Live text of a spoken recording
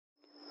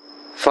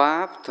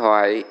Pháp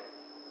thoại,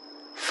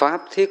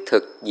 Pháp thiết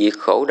thực diệt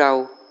khổ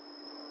đau.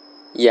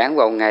 Giảng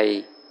vào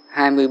ngày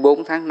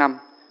 24 tháng 5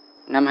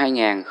 năm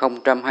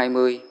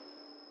 2020.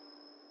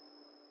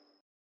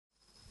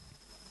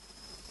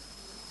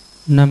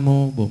 Nam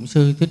mô Bổn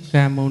Sư Thích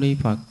Ca Mâu Ni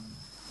Phật.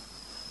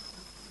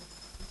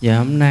 Và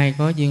hôm nay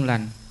có duyên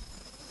lành,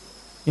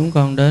 chúng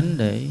con đến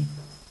để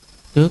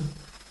trước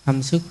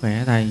thăm sức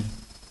khỏe Thầy,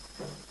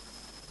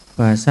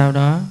 và sau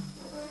đó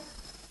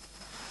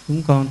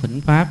chúng con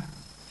thỉnh Pháp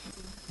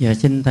và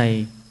xin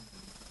Thầy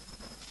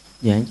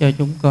giảng cho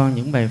chúng con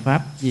những bài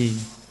Pháp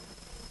gì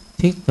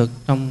thiết thực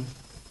trong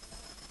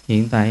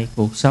hiện tại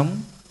cuộc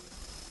sống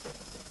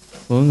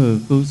của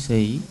người cư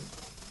sĩ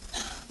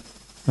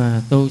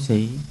và tu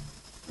sĩ.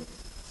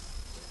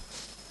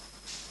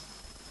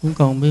 Chúng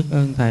con biết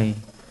ơn Thầy.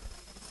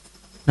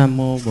 Nam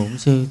mô Bổn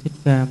Sư Thích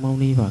Ca Mâu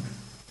Ni Phật.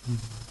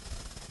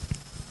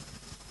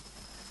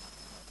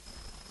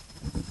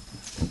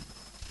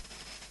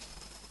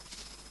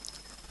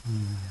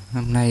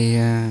 Hôm nay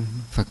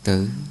Phật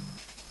tử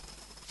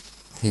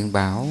Thiện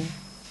Bảo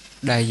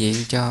đại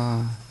diện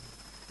cho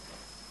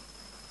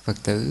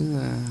Phật tử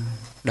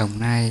Đồng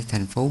Nai,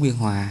 thành phố Biên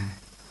Hòa,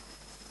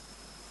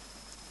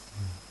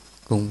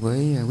 cùng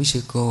với quý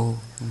sư cô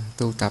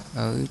tu tập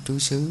ở trú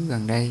xứ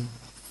gần đây.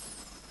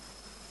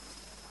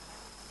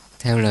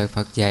 Theo lời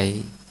Phật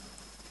dạy,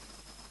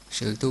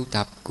 sự tu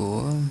tập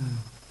của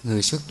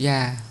người xuất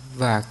gia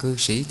và cư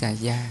sĩ tại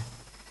gia,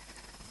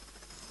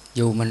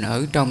 dù mình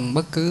ở trong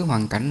bất cứ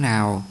hoàn cảnh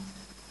nào,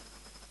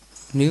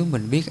 nếu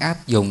mình biết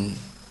áp dụng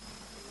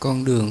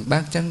con đường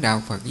bát chánh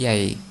đạo Phật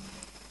dạy,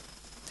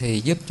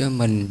 thì giúp cho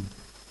mình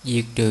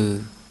diệt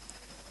trừ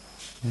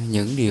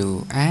những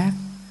điều ác,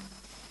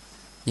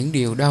 những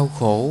điều đau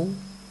khổ,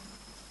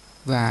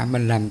 và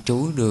mình làm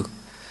chủ được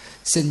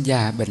sinh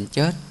già bệnh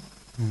chết,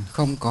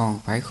 không còn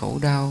phải khổ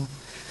đau,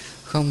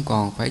 không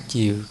còn phải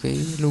chịu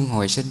cái luân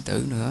hồi sinh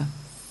tử nữa.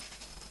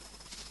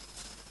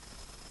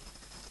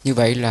 Như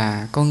vậy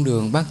là con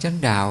đường bát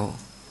chánh đạo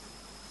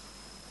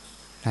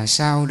là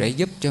sao để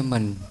giúp cho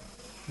mình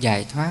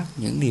giải thoát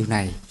những điều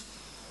này.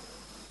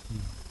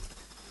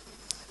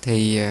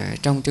 Thì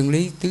trong chân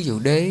lý tứ diệu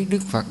đế,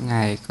 Đức Phật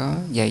Ngài có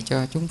dạy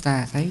cho chúng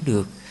ta thấy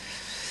được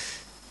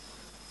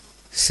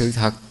sự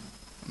thật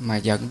mà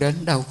dẫn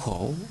đến đau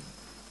khổ,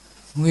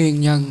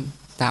 nguyên nhân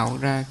tạo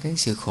ra cái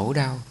sự khổ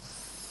đau.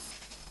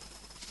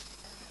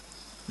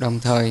 Đồng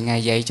thời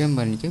Ngài dạy cho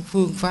mình cái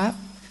phương pháp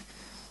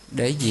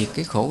để diệt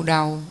cái khổ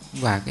đau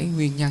và cái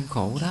nguyên nhân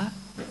khổ đó.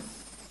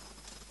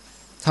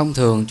 Thông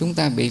thường chúng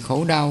ta bị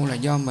khổ đau là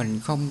do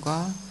mình không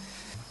có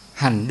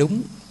hành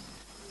đúng,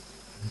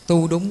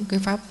 tu đúng cái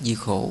pháp diệt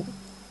khổ.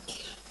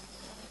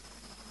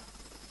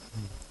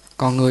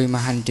 Còn người mà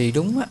hành trì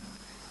đúng á,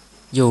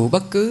 dù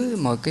bất cứ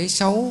một cái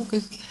xấu,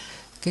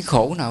 cái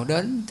khổ nào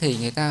đến thì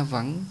người ta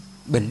vẫn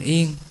bình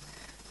yên,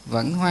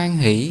 vẫn hoan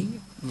hỷ,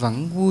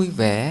 vẫn vui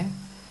vẻ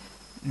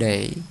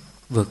để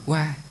vượt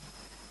qua,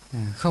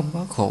 không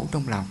có khổ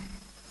trong lòng.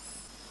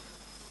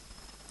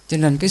 Cho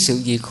nên cái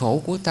sự diệt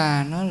khổ của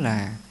ta nó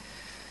là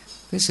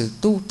cái sự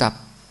tu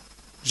tập,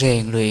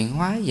 rèn luyện,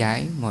 hóa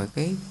giải mọi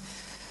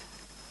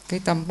cái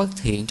tâm bất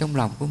thiện trong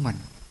lòng của mình.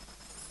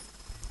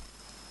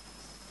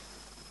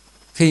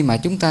 Khi mà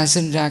chúng ta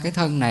sinh ra cái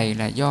thân này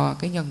là do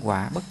cái nhân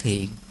quả bất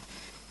thiện.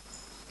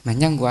 Mà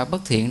nhân quả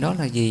bất thiện đó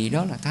là gì?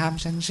 Đó là tham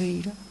sân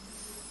si đó.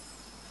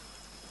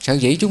 Sở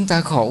dĩ chúng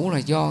ta khổ là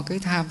do cái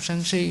tham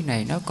sân si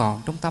này nó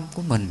còn trong tâm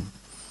của mình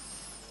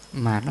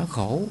mà nó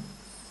khổ.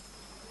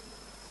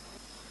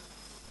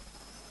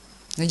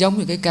 Nó giống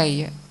như cái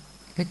cây á.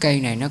 Cái cây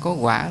này nó có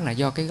quả là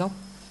do cái gốc,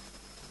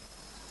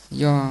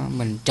 do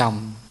mình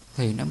trồng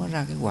thì nó mới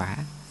ra cái quả.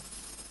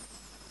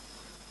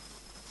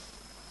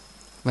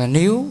 Và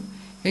nếu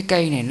cái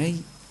cây này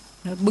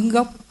nó bứng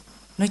gốc,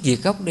 nó diệt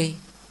gốc đi,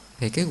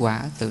 thì cái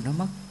quả tự nó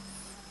mất.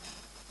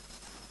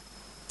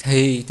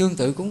 Thì tương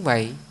tự cũng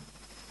vậy.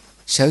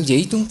 Sở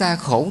dĩ chúng ta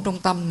khổ trong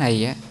tâm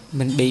này á,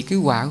 mình bị cái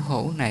quả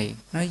khổ này,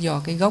 nó do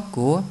cái gốc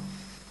của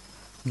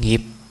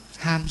nghiệp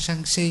tham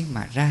sân si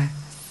mà ra.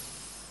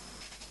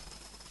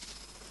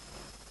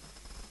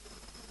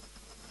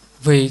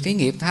 Vì cái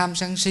nghiệp tham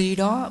sân si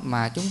đó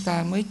mà chúng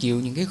ta mới chịu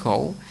những cái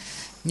khổ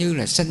như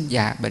là sinh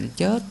già bệnh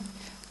chết,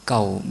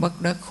 cầu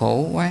bất đắc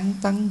khổ, oán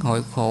tấn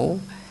hội khổ,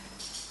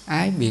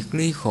 ái biệt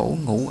ly khổ,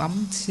 ngủ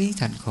ấm xí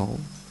thành khổ.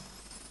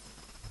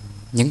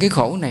 Những cái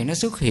khổ này nó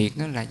xuất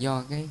hiện là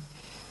do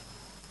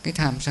cái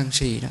tham sân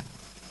si đó.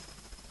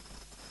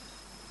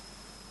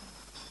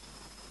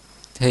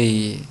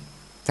 Thì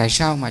tại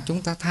sao mà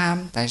chúng ta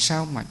tham? Tại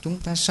sao mà chúng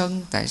ta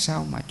sân? Tại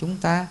sao mà chúng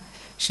ta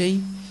si?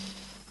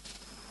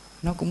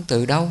 Nó cũng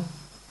từ đâu?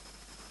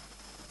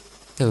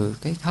 Từ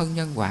cái thân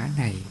nhân quả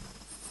này.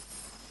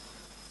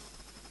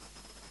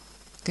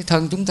 Cái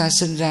thân chúng ta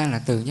sinh ra là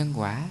từ nhân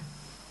quả.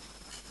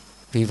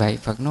 Vì vậy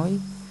Phật nói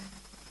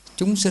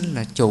chúng sinh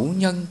là chủ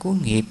nhân của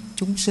nghiệp,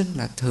 chúng sinh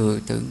là thừa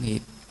tự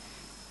nghiệp.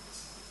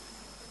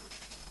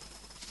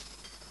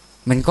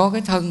 Mình có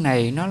cái thân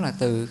này nó là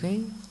từ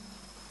cái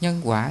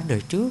nhân quả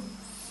đời trước.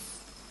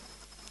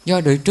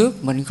 Do đời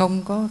trước mình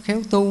không có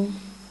khéo tu,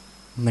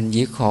 mình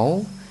diệt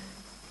khổ,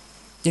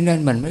 cho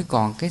nên mình mới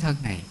còn cái thân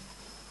này,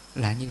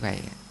 là như vậy.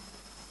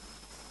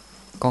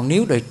 Còn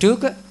nếu đời trước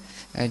á,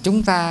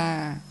 chúng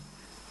ta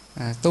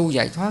tu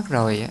giải thoát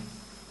rồi á,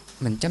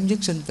 mình chấm dứt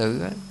sinh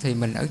tử á, thì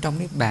mình ở trong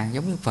niết bàn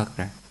giống như Phật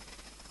rồi,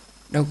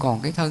 đâu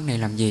còn cái thân này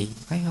làm gì,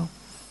 phải không?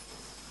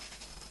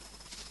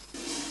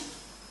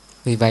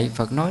 Vì vậy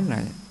Phật nói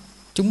là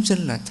chúng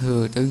sinh là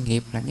thừa tự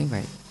nghiệp, là như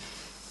vậy.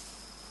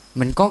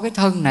 Mình có cái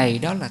thân này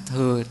đó là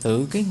thừa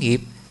tự cái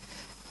nghiệp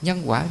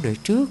nhân quả đời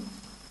trước.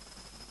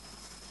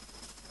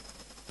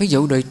 Ví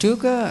dụ đời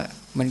trước á,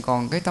 mình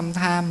còn cái tâm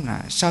tham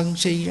là sân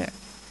si đó,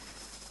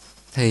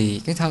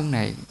 thì cái thân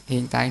này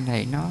hiện tại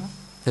này nó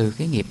từ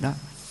cái nghiệp đó.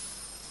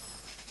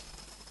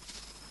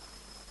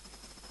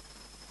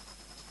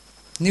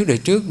 Nếu đời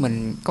trước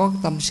mình có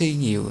tâm si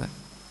nhiều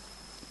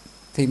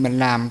thì mình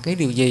làm cái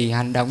điều gì,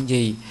 hành động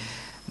gì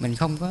mình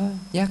không có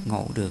giác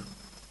ngộ được.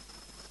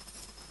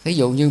 Ví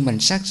dụ như mình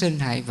sát sinh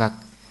hại vật,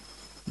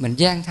 mình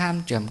gian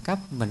tham trộm cắp,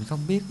 mình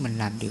không biết mình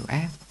làm điều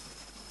ác.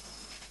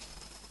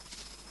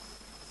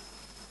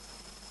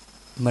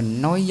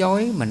 Mình nói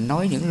dối, mình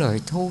nói những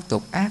lời thô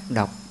tục ác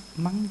độc,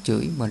 mắng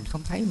chửi, mình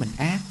không thấy mình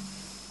ác.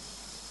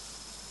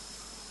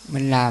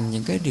 Mình làm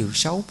những cái điều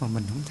xấu mà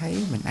mình không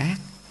thấy mình ác.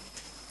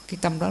 Cái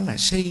tâm đó là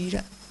si đó.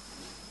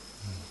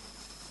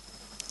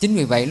 Chính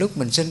vì vậy lúc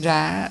mình sinh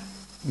ra,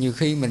 nhiều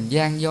khi mình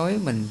gian dối,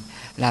 mình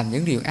làm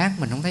những điều ác,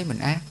 mình không thấy mình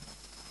ác.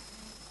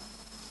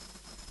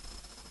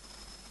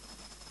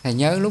 Thầy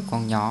nhớ lúc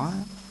còn nhỏ,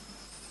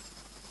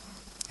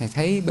 thầy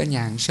thấy bên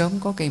nhà hàng xóm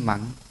có cây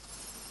mận,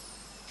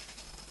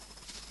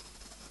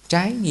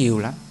 trái nhiều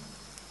lắm.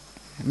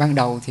 Ban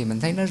đầu thì mình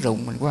thấy nó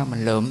rụng, mình qua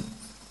mình lượm.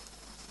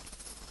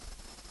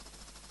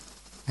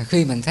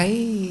 Khi mình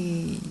thấy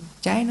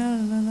trái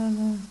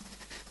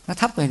nó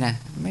thấp rồi nè,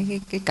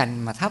 mấy cái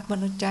cành mà thấp đó,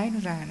 nó trái nó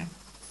ra đó,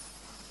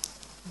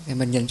 thì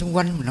mình nhìn xung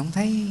quanh mình không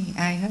thấy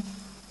ai hết,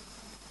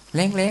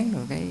 lén lén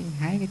rồi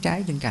hái cái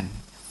trái trên cành.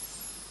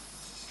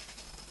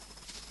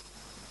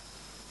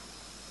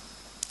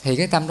 Thì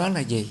cái tâm đó là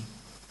gì?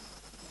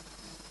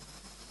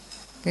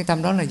 Cái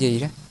tâm đó là gì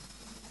đó?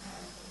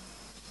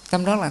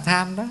 Tâm đó là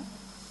tham đó.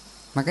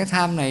 Mà cái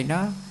tham này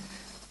nó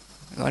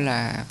gọi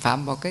là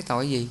phạm vào cái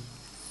tội gì?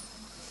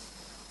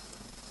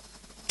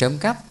 Trộm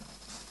cắp,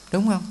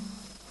 đúng không?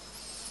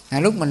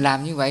 Lúc mình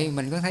làm như vậy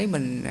mình có thấy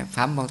mình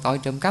phạm vào tội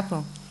trộm cắp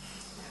không?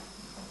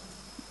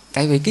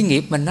 Tại vì cái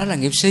nghiệp mình đó là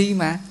nghiệp si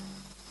mà.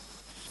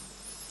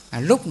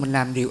 Lúc mình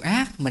làm điều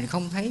ác mình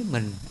không thấy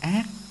mình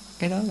ác,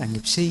 cái đó là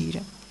nghiệp si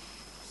đó.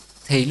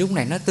 Thì lúc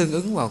này nó tương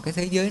ứng vào cái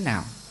thế giới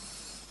nào?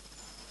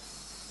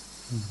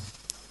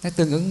 Nó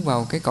tương ứng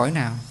vào cái cõi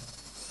nào?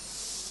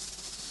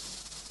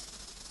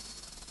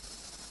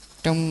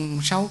 Trong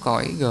 6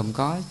 cõi gồm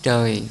có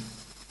trời,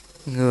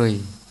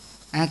 người,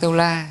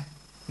 Atula,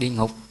 địa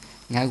ngục,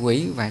 ngạ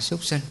quỷ và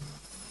súc sinh.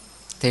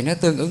 Thì nó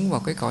tương ứng vào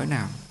cái cõi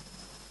nào?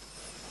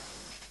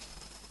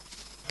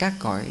 Các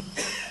cõi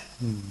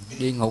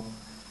địa ngục,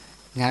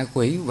 ngạ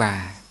quỷ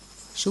và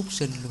súc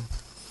sinh luôn.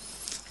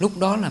 Lúc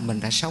đó là mình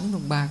đã sống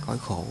trong 3 cõi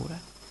khổ đó.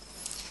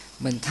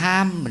 Mình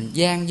tham, mình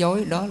gian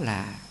dối, đó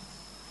là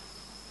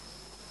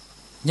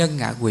nhân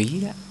ngạ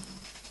quỷ đó.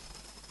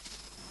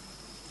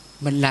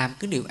 Mình làm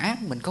cái điều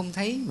ác mình không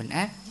thấy mình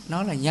ác,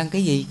 nó là nhân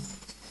cái gì?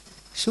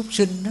 Súc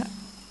sinh đó.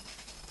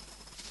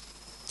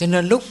 Cho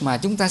nên lúc mà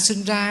chúng ta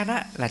sinh ra đó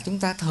là chúng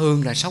ta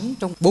thường là sống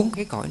trong 4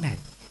 cái cõi này: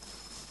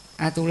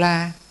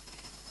 Atula,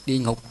 địa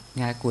ngục,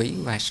 ngạ quỷ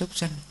và súc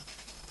sinh.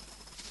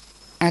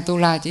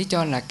 Atula chỉ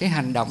cho là cái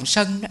hành động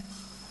sân đó.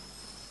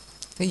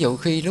 Ví dụ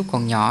khi lúc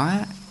còn nhỏ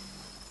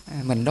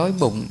mình đói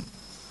bụng,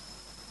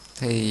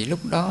 thì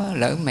lúc đó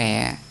lỡ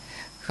mẹ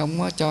không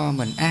có cho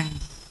mình ăn,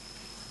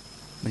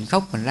 mình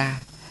khóc mình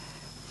la,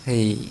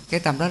 thì cái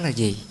tâm đó là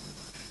gì?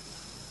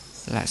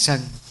 Là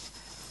sân.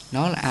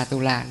 Nó là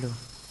Atula luôn.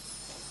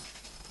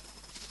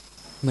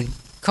 Mình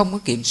không có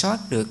kiểm soát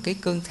được cái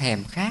cơn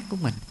thèm khát của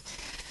mình.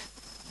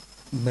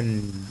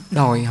 Mình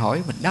đòi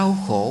hỏi, mình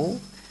đau khổ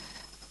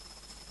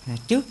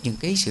trước những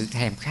cái sự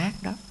thèm khát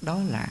đó. Đó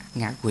là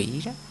ngạ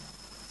quỷ đó.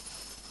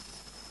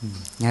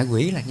 Ngạ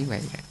quỷ là như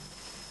vậy đó.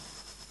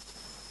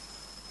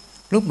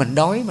 Lúc mình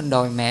đói, mình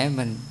đòi mẹ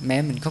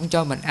mình không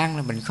cho mình ăn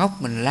là mình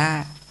khóc, mình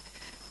la,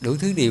 đủ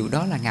thứ điều,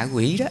 đó là ngạ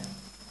quỷ đó.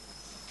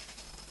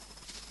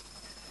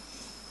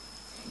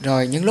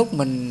 Rồi những lúc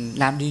mình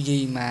làm điều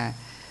gì mà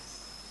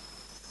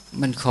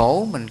mình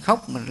khổ, mình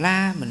khóc, mình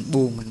la, mình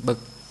buồn, mình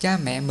bực cha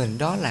mẹ mình,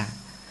 đó là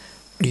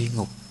địa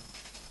ngục.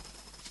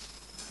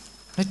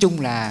 Nói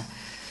chung là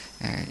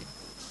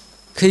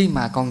khi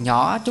mà còn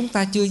nhỏ chúng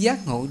ta chưa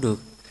giác ngộ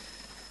được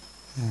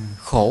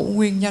khổ,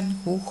 nguyên nhân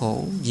của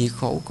khổ, diệt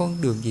khổ,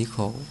 con đường diệt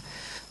khổ,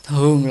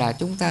 thường là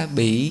chúng ta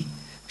bị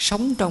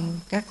sống trong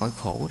các cõi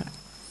khổ đó.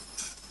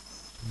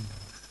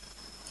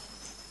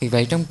 Vì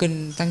vậy trong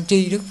kinh Tăng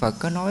Chi, Đức Phật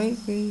có nói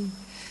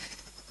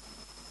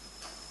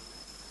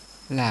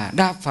là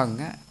đa phần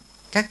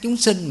các chúng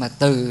sinh mà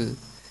từ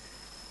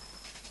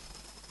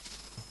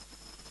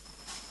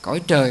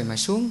cõi trời mà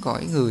xuống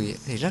cõi người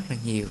thì rất là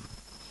nhiều.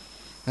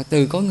 Và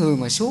từ cõi người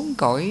mà xuống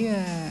cõi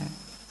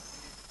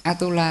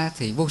Atula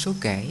thì vô số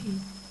kể.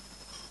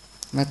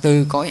 Mà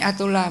từ cõi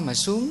Atula mà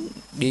xuống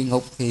địa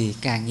ngục thì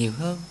càng nhiều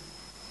hơn.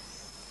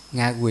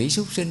 Ngạ quỷ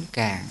súc sinh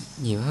càng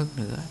nhiều hơn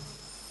nữa.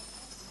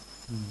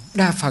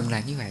 Đa phần là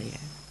như vậy.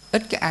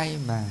 Ít cái ai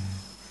mà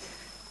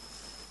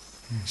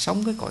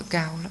sống cái cõi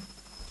cao lắm.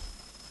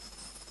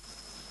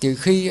 Trừ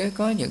khi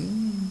có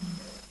những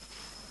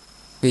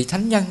vị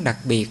thánh nhân đặc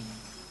biệt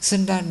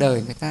sinh ra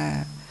đời, người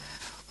ta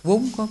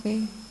vốn có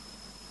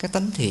cái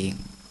tánh thiện.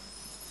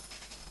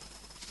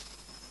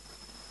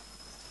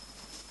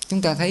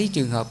 Chúng ta thấy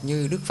trường hợp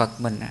như Đức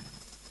Phật mình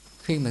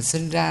khi mà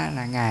sinh ra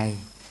là Ngài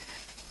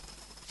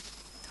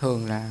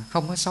thường là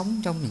không có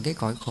sống trong những cái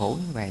cõi khổ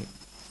như vậy.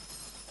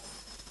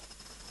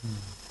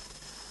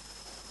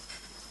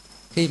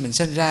 Khi mình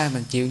sinh ra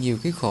mình chịu nhiều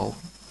cái khổ.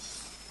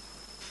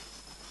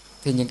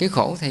 Thì những cái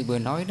khổ thầy vừa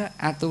nói đó,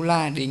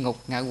 Atula, địa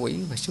ngục, ngạ quỷ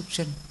và súc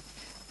sinh,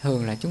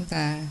 thường là chúng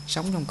ta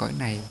sống trong cõi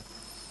này.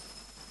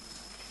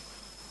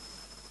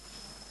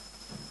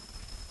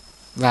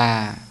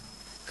 Và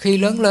khi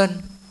lớn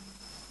lên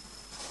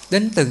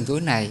đến từng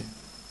tuổi này,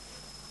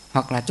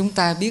 hoặc là chúng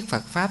ta biết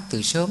Phật Pháp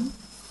từ sớm,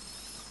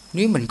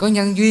 nếu mình có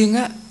nhân duyên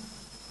á,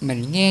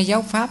 mình nghe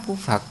giáo Pháp của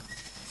Phật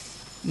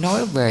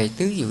nói về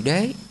tứ diệu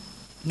đế,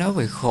 nói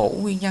về khổ,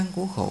 nguyên nhân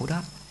của khổ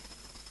đó.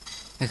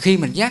 Khi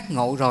mình giác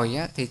ngộ rồi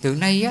á, thì từ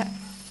nay á,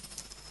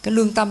 cái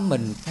lương tâm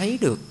mình thấy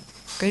được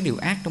cái điều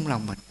ác trong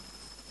lòng mình.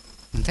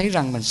 Mình thấy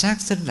rằng mình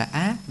sát sinh là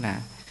ác nè,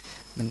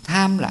 mình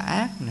tham là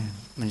ác nè,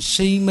 mình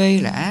si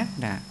mê là ác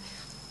nè,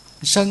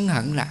 sân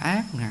hận là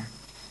ác nè.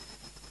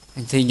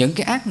 Thì những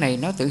cái ác này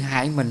nó tự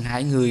hại mình,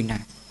 hại người nè.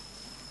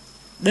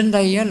 Đến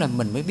đây á, là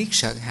mình mới biết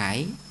sợ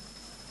hãi.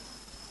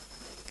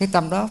 Cái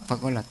tâm đó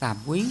Phật gọi là tàm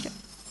quý đó.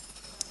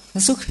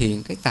 Nó xuất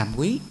hiện cái tàm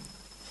quý,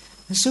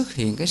 nó xuất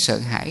hiện cái sợ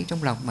hãi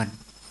trong lòng mình.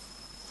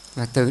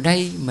 Và từ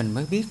đây mình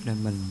mới biết là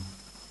mình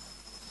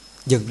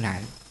dừng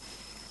lại.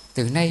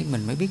 Từ nay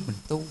mình mới biết mình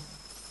tu.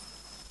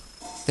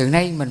 Từ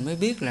nay mình mới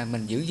biết là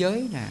mình giữ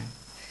giới nè,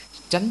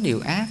 tránh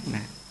điều ác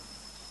nè.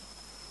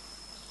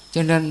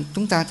 Cho nên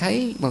chúng ta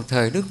thấy vào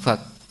thời Đức Phật,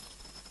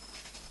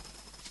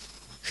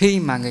 khi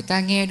mà người ta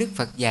nghe Đức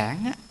Phật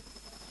giảng á,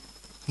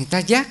 người ta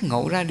giác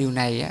ngộ ra điều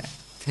này á,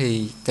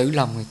 thì tự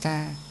lòng người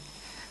ta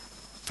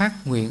phát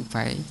nguyện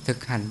phải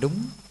thực hành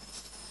đúng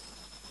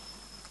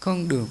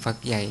con đường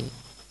Phật dạy,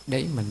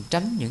 để mình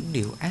tránh những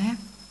điều ác,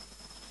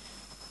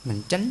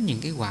 mình tránh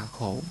những cái họa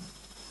khổ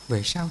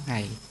về sau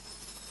này.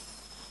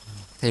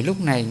 Thì lúc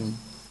này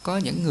có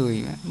những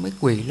người mới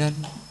quỳ lên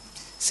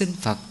xin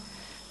Phật: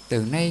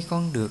 từ nay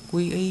con được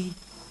quy y,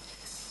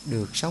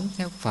 được sống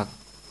theo Phật,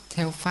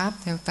 theo Pháp,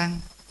 theo Tăng,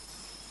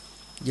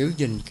 giữ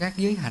gìn các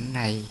giới hạnh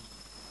này,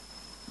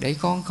 để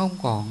con không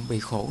còn bị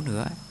khổ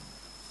nữa.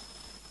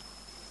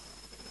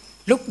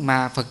 Lúc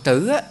mà Phật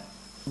tử á,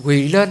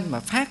 quỳ lên mà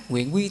phát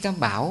nguyện quy tam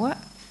bảo á,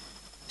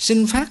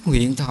 xin phát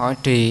nguyện thọ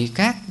trì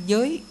các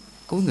giới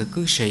của người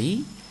cư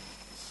sĩ,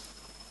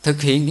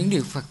 thực hiện những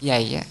điều Phật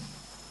dạy á,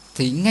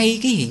 thì ngay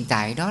cái hiện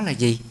tại đó là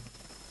gì?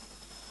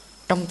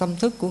 Trong tâm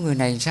thức của người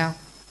này sao?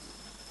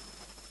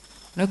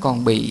 Nó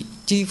còn bị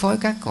chi phối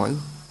các cõi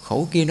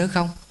khổ kia nữa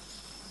không?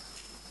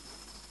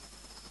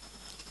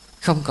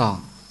 Không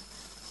còn.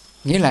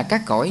 Nghĩa là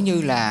các cõi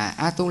như là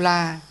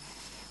Atula,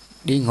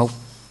 địa ngục,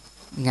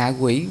 ngạ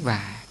quỷ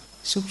và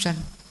súc sanh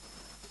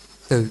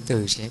từ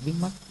từ sẽ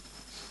biến mất.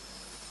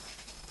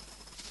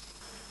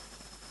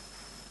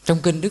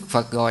 Trong kinh Đức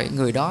Phật gọi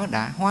người đó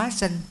đã hóa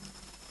sanh.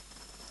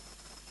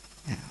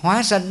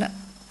 Hóa sanh đó,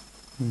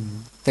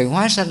 từ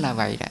hóa sanh là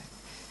vậy đó.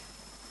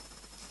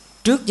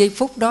 Trước giây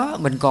phút đó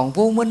mình còn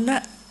vô minh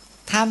á,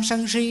 tham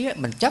sân si á,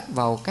 mình chấp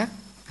vào các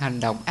hành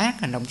động ác,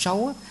 hành động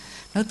xấu á,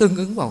 nó tương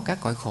ứng vào các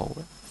cõi khổ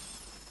á.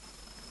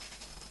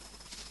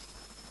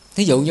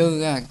 Thí dụ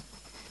như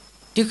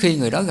trước khi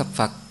người đó gặp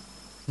Phật,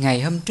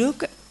 ngày hôm trước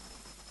á,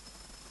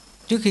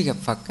 trước khi gặp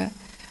Phật á,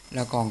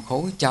 là còn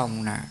khổ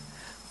chồng nè,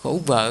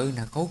 khổ vợ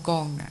nè, khổ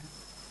con nè,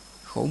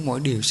 khổ mọi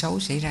điều xấu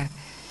xảy ra.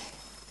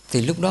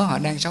 Thì lúc đó họ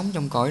đang sống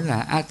trong cõi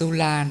là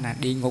Atula nè,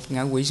 địa ngục,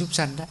 ngạ quỷ, súc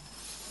sanh đó.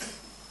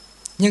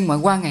 Nhưng mà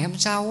qua ngày hôm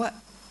sau á,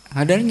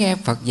 họ đến nghe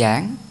Phật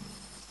giảng,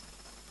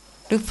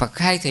 Đức Phật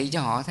khai thị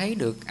cho họ thấy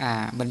được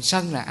mình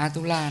sân là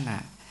Atula nè,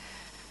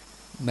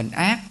 mình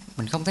ác,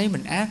 mình không thấy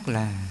mình ác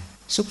là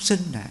súc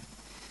sinh nè,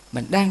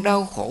 mình đang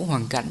đau khổ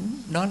hoàn cảnh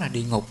đó là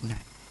địa ngục nè.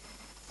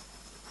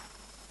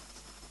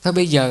 Thôi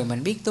bây giờ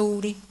mình biết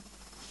tu đi,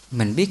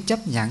 mình biết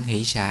chấp nhận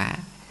hỷ xả,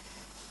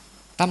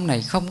 tâm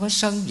này không có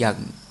sân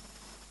giận,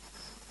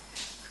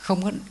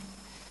 không có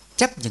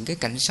chấp những cái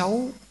cảnh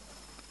xấu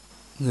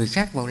người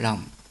khác vào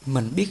lòng,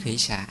 mình biết hỷ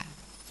xả,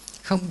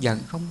 không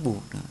giận, không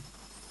buồn nữa,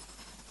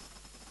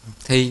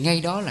 thì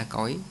ngay đó là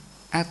cõi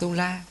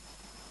Atula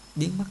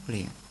biến mất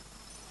liền.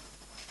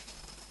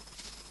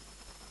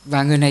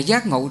 Và người này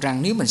giác ngộ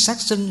rằng nếu mình sát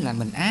sinh là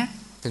mình ác,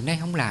 từ nay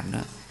không làm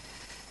nữa,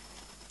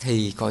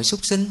 thì cõi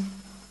súc sinh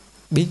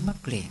biến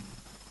mất liền.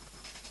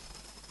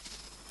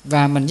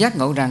 Và mình giác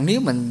ngộ rằng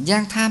nếu mình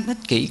gian tham, ích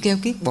kỷ, keo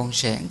kiết, bòn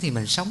sẻn thì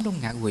mình sống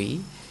trong ngạ quỷ,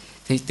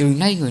 thì từ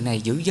nay người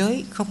này giữ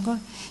giới, không có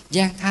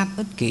gian tham,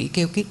 ích kỷ,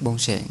 keo kiết, bòn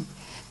sẻn,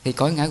 thì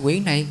cõi ngạ quỷ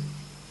này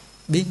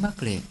biến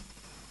mất liền.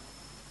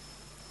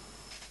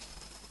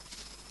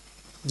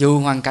 Dù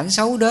hoàn cảnh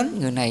xấu đến,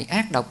 người này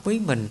ác độc với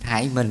mình,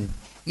 hại mình,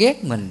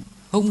 ghét mình,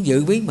 hung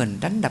dữ với mình,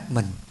 đánh đập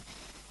mình,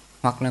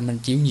 hoặc là mình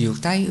chịu nhiều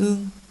tai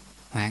ương,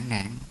 hoạn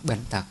nạn,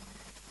 bệnh tật,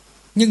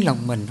 nhưng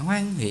lòng mình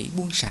hoan hỷ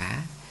buông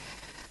xả,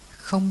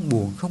 không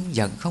buồn, không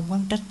giận, không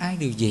oán trách ai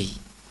điều gì,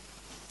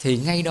 thì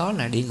ngay đó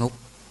là địa ngục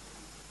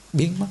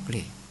biến mất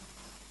liền.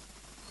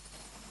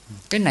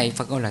 Cái này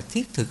Phật gọi là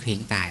thiết thực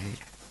hiện tại.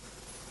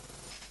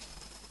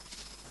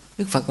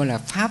 Đức Phật gọi là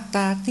pháp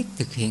ta thiết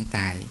thực hiện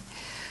tại,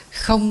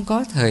 không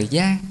có thời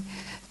gian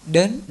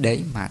đến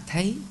để mà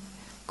thấy,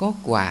 có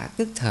quả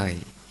tức thời,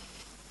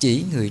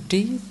 chỉ người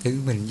trí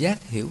tự mình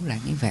giác hiểu là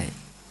như vậy.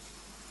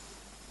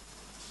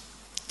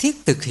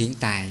 Thiết thực hiện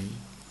tại,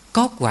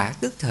 có quả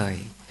tức thời,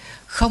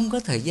 không có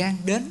thời gian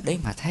đến để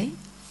mà thấy.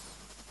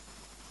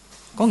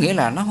 Có nghĩa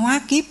là nó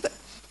hóa kiếp,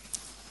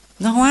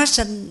 nó hóa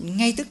sanh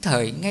ngay tức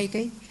thời, ngay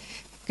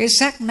cái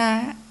sát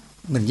na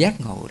mình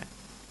giác ngộ đó.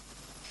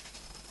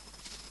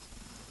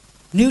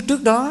 Nếu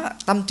trước đó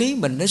tâm trí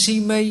mình nó si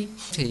mê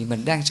thì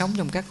mình đang sống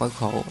trong các cõi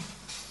khổ,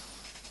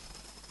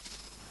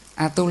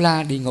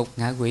 Atula, địa ngục,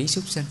 ngạ quỷ,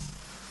 súc sinh.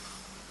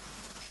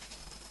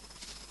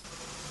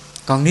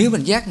 Còn nếu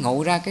mình giác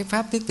ngộ ra cái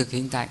pháp thiết thực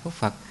hiện tại của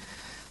Phật,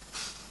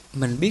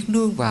 mình biết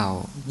nương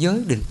vào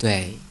giới định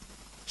tuệ,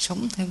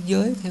 sống theo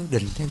giới, theo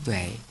định, theo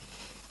tuệ.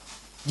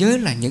 Giới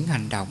là những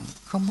hành động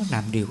không có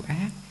làm điều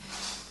ác,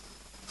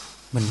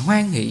 mình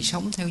hoan hỷ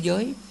sống theo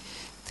giới,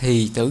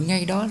 thì tự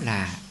ngay đó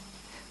là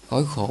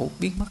cõi khổ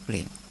biến mất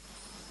liền.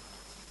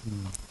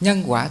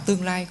 Nhân quả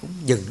tương lai cũng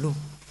dừng luôn.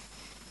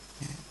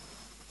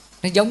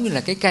 Nó giống như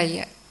là cái cây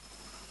á,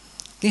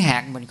 cái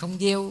hạt mình không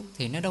gieo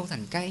thì nó đâu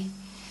thành cây,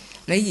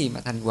 lấy gì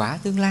mà thành quả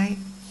tương lai.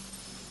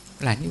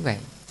 Là như vậy.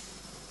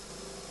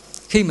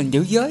 Khi mình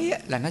giữ giới á,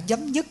 là nó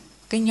chấm dứt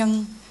cái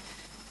nhân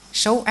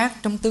xấu ác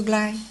trong tương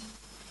lai.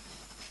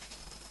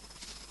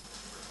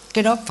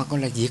 Cái đó Phật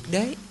gọi là diệt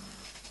đế.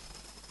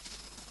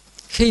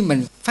 Khi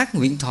mình phát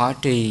nguyện thọ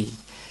trì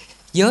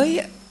giới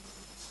á,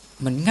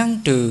 mình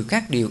ngăn trừ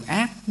các điều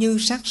ác như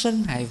sát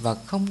sinh, hại vật,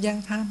 không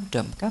gian tham,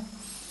 trộm cắp,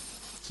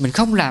 mình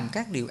không làm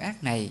các điều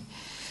ác này,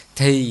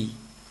 thì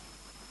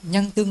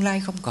nhân tương lai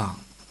không còn.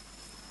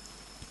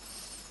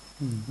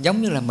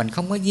 Giống như là mình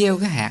không có gieo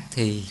cái hạt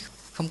thì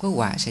không có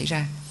quả xảy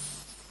ra.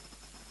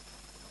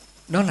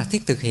 Đó là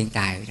thiết thực hiện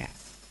tại rồi.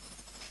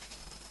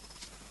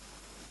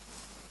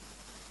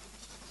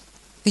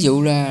 Ví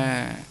dụ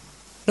là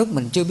lúc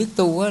mình chưa biết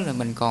tu á, là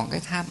mình còn cái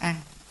tham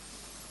ăn,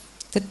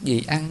 thích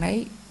gì ăn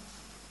nấy,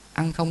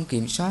 ăn không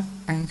kiểm soát,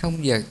 ăn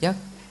không giờ giấc,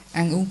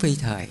 ăn uống phi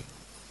thời.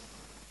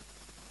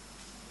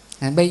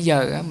 Bây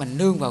giờ á, mình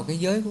nương vào cái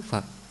giới của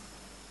Phật,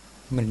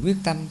 mình quyết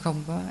tâm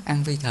không có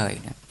ăn phi thời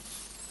nữa.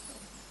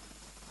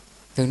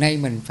 Từ nay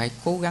mình phải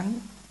cố gắng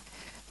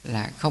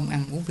là không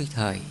ăn uống phi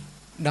thời.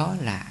 Đó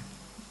là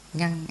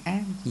ngăn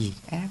ác, diệt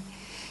ác,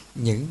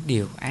 những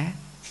điều ác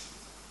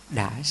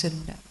đã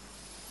sinh đó.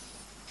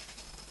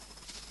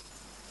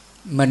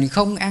 Mình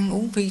không ăn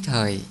uống phi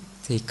thời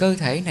thì cơ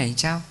thể này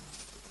sao?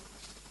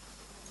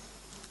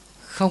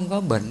 Không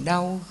có bệnh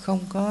đau,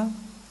 không có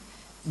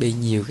bị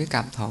nhiều cái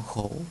cảm thọ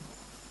khổ.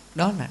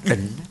 Đó là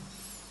định.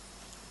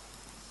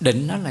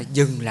 Định nó là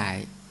dừng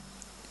lại.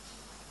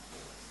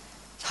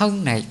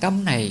 Thân này,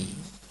 tâm này,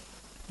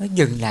 nó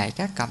dừng lại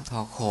các cảm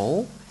thọ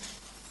khổ.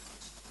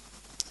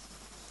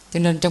 Cho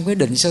nên trong cái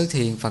định sơ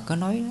thiền, Phật có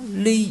nói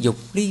ly dục,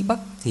 ly bất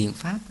thiện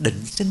pháp,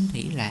 định sinh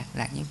hỷ lạc,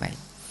 là như vậy.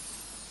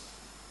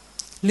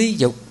 Ly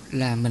dục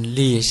là mình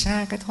lìa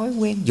xa cái thói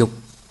quen dục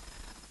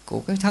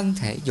của cái thân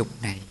thể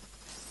dục này.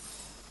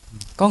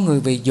 Có người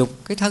vì dục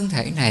cái thân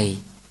thể này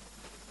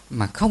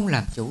mà không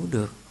làm chủ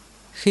được,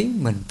 khiến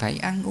mình phải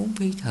ăn uống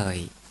phi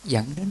thời,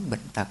 dẫn đến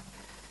bệnh tật.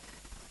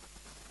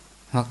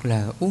 Hoặc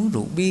là uống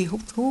rượu bia,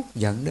 hút thuốc,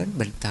 dẫn đến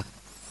bệnh tật.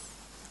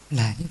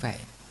 Là như vậy.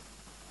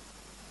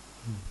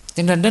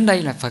 Cho nên đến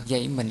đây là Phật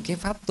dạy mình cái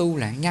pháp tu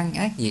là ngăn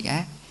ác diệt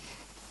ác.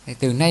 Thì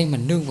từ nay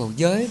mình nương vào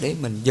giới để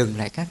mình dừng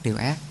lại các điều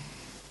ác.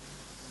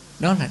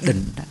 Đó là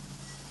định đó.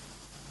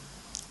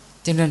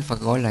 Cho nên Phật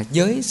gọi là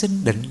giới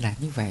sinh định là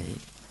như vậy.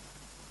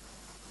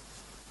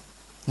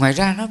 Ngoài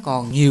ra nó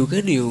còn nhiều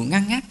cái điều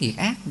ngăn ác diệt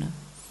ác nữa.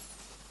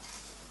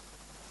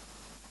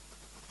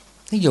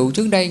 Ví dụ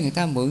trước đây người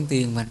ta mượn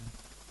tiền mình,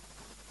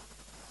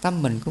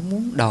 tâm mình cũng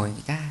muốn đòi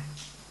người ta,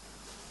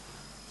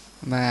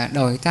 mà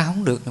đòi người ta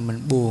không được là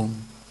mình buồn,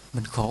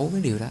 mình khổ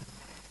cái điều đó.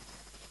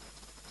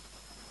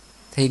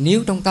 Thì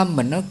nếu trong tâm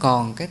mình nó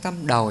còn cái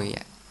tâm đòi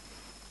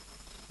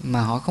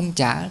mà họ không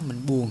trả,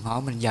 mình buồn họ,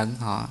 mình giận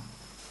họ,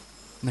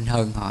 mình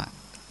hờn họ,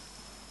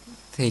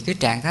 thì cái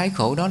trạng thái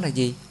khổ đó là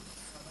gì?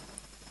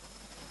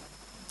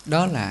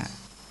 Đó là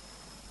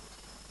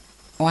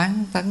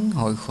oán tấn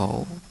hội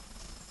khổ,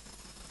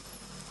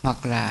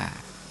 hoặc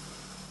là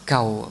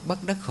cầu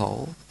bất đắc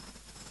khổ,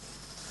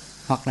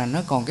 hoặc là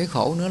nó còn cái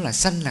khổ nữa là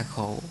sanh là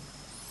khổ.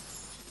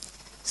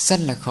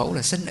 Sanh là khổ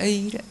là sanh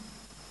y đó.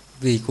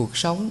 Vì cuộc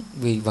sống,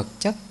 vì vật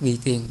chất, vì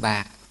tiền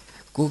bạc,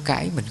 của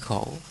cải mình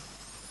khổ.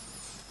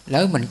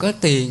 Lỡ mình có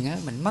tiền á,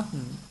 mình mất,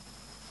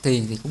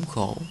 tiền thì cũng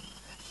khổ.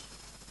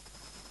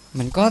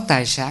 Mình có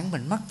tài sản,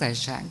 mình mất tài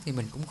sản thì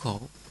mình cũng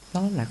khổ.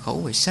 Đó là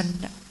khổ về sanh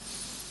đó.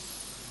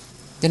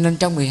 Cho nên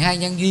trong 12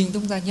 nhân duyên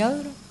chúng ta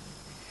nhớ đó,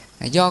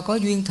 là do có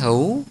duyên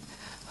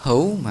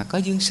hữu mà có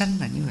duyên sanh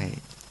là như vậy.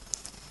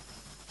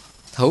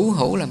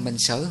 Hữu là mình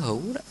sở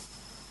hữu đó,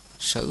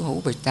 sở hữu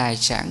về tài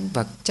sản,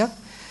 vật chất,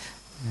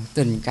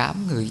 tình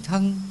cảm, người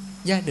thân,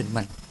 gia đình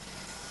mình.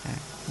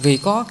 Vì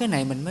có cái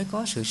này mình mới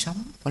có sự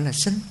sống, gọi là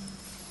sinh.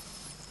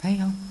 Thấy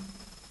không?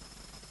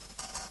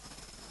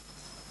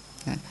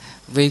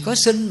 Vì có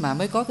sinh mà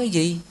mới có cái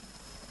gì?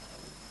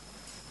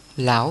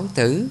 Lão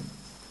tử.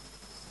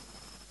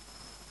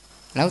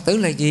 Lão tử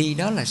là gì?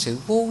 Đó là sự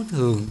vô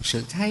thường,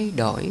 sự thay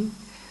đổi,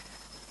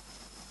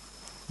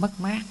 mất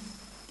mát,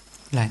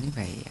 là như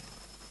vậy.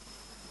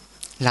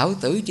 Lão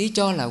tử chỉ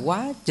cho là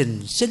quá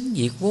trình sinh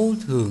diệt vô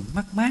thường,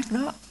 mất mát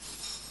đó.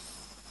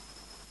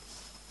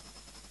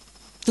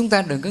 Chúng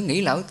ta đừng có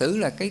nghĩ lão tử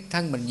là cái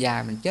thân mình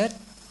già mình chết,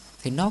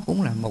 thì nó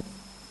cũng là một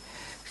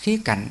khía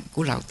cạnh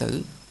của lão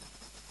tử.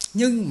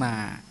 Nhưng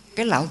mà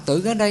cái lão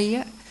tử ở đây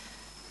á,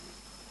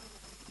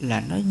 là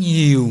nó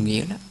nhiều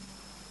nghĩa lắm.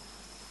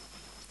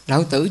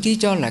 Lão tử chỉ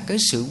cho là cái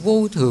sự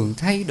vô thường,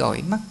 thay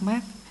đổi, mất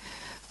mát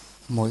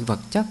mọi vật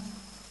chất,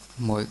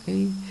 mọi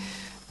cái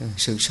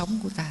sự sống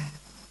của ta.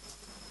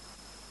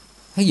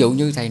 Ví dụ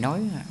như thầy nói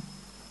là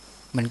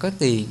mình có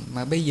tiền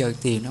mà bây giờ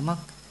tiền nó mất,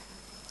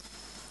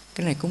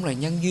 cái này cũng là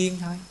nhân duyên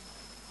thôi.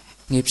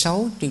 Nghiệp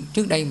xấu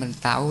trước đây mình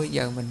tạo, bây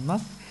giờ mình mất,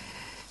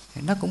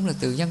 nó cũng là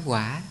từ nhân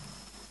quả.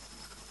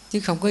 Chứ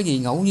không có gì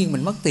ngẫu nhiên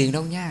mình mất tiền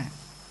đâu nha.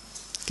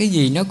 Cái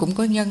gì nó cũng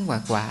có nhân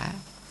và quả.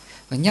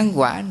 Và nhân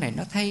quả này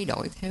nó thay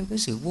đổi theo cái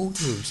sự vô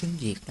thường sinh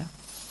diệt đó.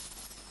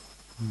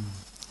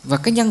 Và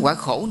cái nhân quả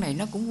khổ này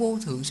nó cũng vô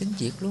thường sinh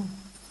diệt luôn.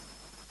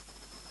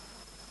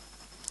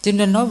 Cho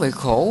nên nói về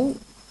khổ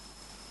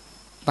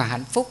và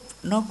hạnh phúc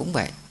nó cũng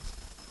vậy.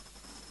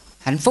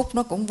 Hạnh phúc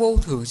nó cũng vô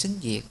thường sinh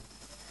diệt,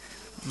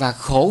 và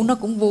khổ nó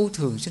cũng vô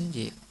thường sinh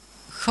diệt.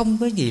 Không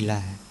có gì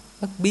là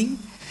bất biến,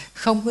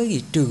 không có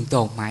gì trường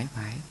tồn mãi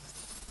mãi.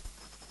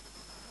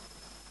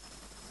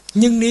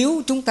 Nhưng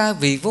nếu chúng ta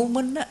vì vô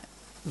minh á,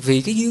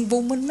 vì cái duyên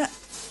vô minh á,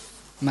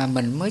 mà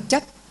mình mới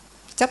chấp.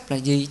 Chấp là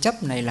gì?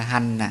 Chấp này là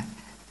hành nè,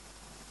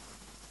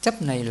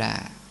 chấp này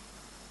là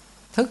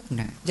thức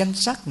nè, danh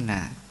sắc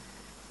nè,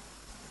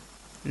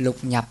 lục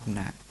nhập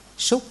nè,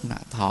 xúc nè,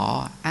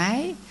 thọ,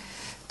 ái,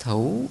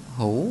 thủ,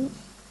 hữu,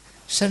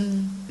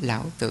 sinh,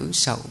 lão tử,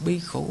 sầu, bi,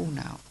 khổ,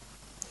 não.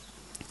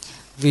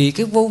 Vì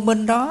cái vô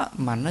minh đó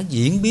mà nó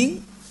diễn biến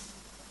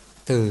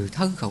từ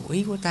thân khẩu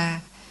ý của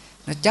ta.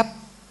 Nó chấp.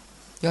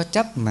 Do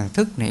chấp mà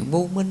thức này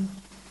vô minh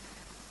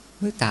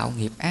mới tạo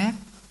nghiệp ác,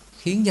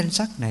 khiến danh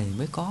sắc này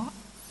mới có.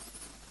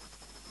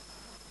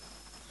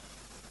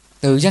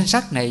 Từ danh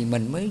sắc này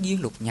mình mới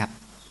duyên lục nhập,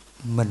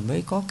 mình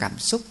mới có cảm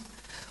xúc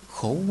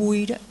khổ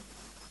vui đó.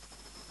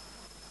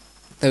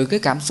 Từ cái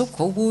cảm xúc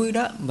khổ vui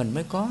đó mình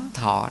mới có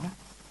thọ đó.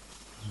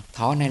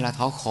 Thọ này là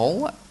thọ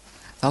khổ á,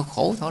 thọ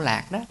khổ, thọ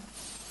lạc đó.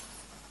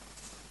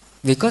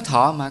 Vì có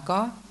thọ mà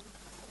có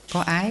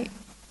ái.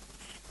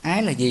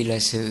 Ái là gì? Là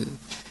sự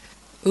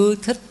ưa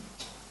thích,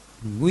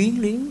 quyến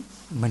luyến.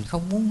 Mình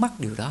không muốn mất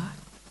điều đó,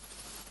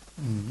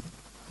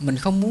 mình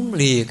không muốn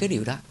lìa cái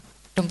điều đó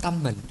trong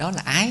tâm mình. Đó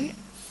là ái.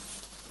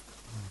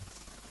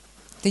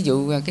 Ví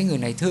dụ cái người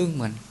này thương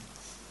mình,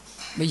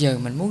 bây giờ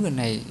mình muốn người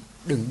này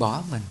đừng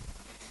bỏ mình,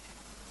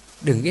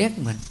 đừng ghét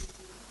mình.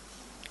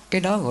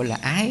 Cái đó gọi là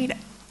ái đó.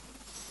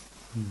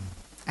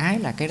 Ái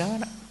là cái đó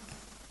đó.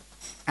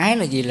 Ái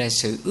là gì? Là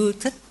sự ưa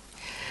thích,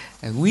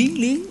 quyến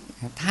luyến,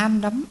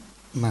 tham đắm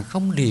mà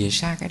không lìa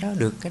xa cái đó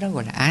được. Cái đó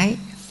gọi là ái.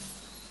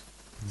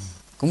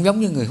 Cũng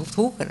giống như người hút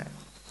thuốc rồi đó.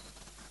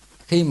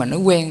 Khi mà nó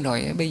quen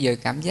rồi, bây giờ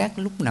cảm giác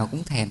lúc nào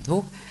cũng thèm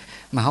thuốc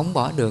mà không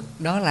bỏ được.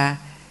 Đó là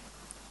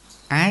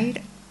ái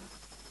đó.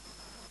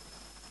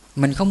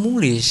 Mình không muốn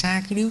lìa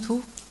xa cái điếu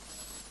thuốc,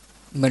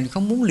 mình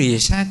không muốn lìa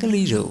xa cái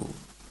ly rượu,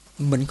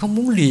 mình không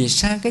muốn lìa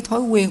xa cái thói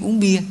quen uống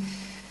bia,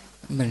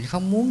 mình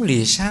không muốn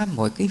lìa xa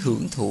mọi cái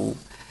hưởng thụ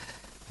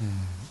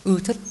ưa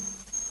thích.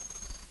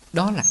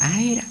 Đó là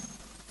ái đó.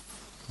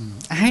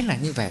 Ái là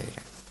như vậy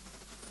đó.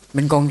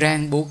 Mình còn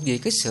ràng buộc vì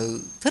cái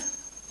sự thích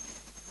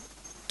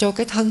cho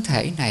cái thân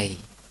thể này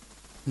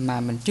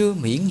mà mình chưa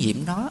miễn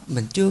nhiễm nó,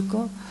 mình chưa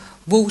có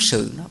vô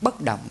sự nó,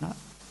 bất động nó,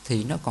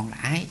 thì nó còn là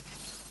ái.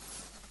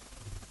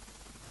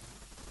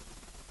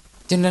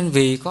 Cho nên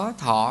vì có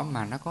thọ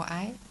mà nó có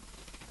ái,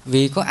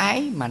 vì có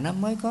ái mà nó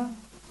mới có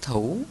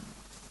thủ.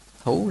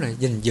 Thủ là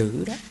gìn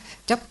giữ đó,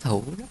 chấp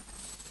thủ đó.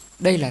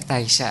 Đây là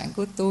tài sản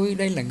của tôi,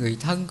 đây là người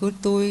thân của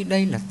tôi,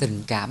 đây là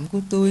tình cảm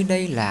của tôi,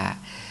 đây là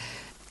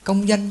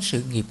công danh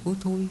sự nghiệp của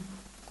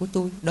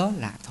tôi. Đó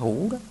là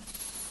thủ đó.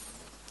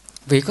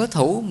 Vì có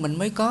thủ mình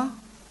mới có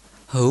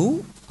hữu.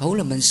 Hữu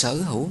là mình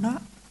sở hữu nó.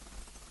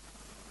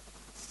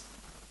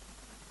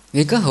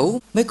 Vì có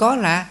hữu mới có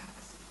là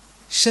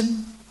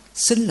sinh.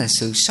 Sinh là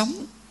sự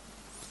sống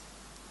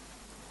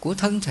của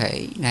thân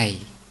thể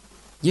này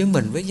với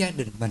mình, với gia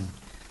đình mình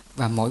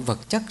và mọi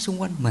vật chất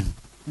xung quanh mình.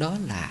 Đó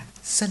là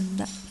sinh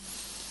đó.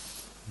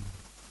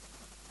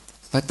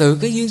 Và từ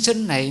cái duyên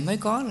sinh này mới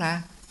có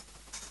là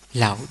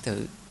lão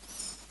tử.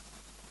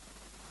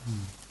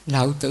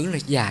 Lão tử là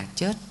già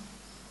chết.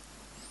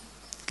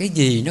 Cái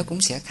gì nó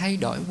cũng sẽ thay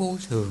đổi, vô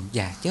thường,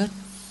 già chết.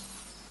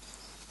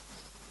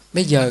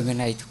 Bây giờ người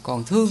này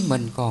còn thương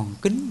mình, còn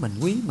kính mình,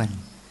 quý mình.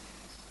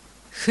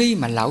 Khi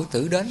mà lão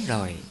tử đến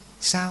rồi,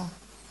 sao?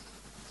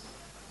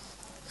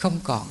 Không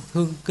còn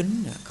thương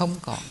kính nữa, không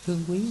còn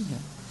thương quý nữa.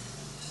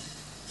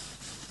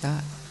 Đó.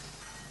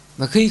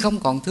 Và khi không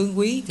còn thương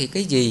quý thì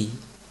cái gì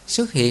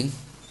xuất hiện?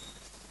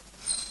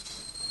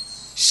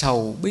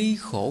 Sầu bi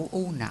khổ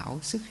u não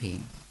xuất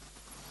hiện.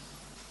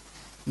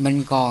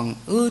 Mình còn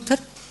ưa thích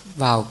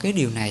vào cái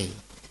điều này,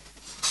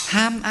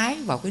 ham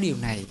ái vào cái điều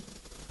này,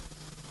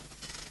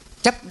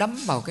 chấp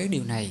đắm vào cái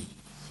điều này,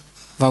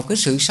 vào cái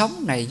sự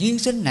sống này, duyên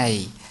sinh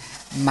này,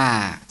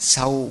 mà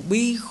sầu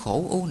bi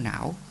khổ u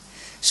não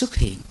xuất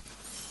hiện.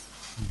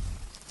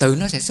 Tự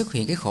nó sẽ xuất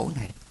hiện cái khổ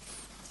này.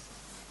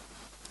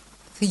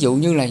 Thí dụ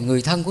như là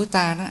người thân của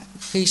ta đó,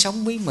 khi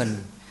sống với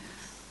mình,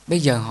 bây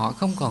giờ họ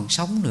không còn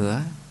sống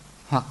nữa,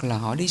 hoặc là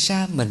họ đi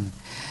xa mình,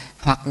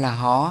 hoặc là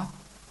họ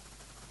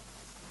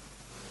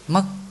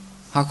mất,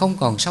 họ không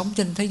còn sống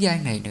trên thế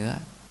gian này nữa,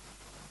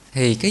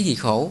 thì cái gì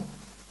khổ?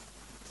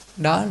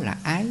 Đó là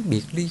ái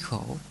biệt ly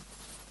khổ.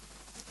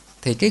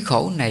 Thì cái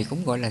khổ này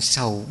cũng gọi là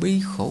sầu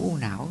bi khổ u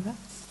não đó.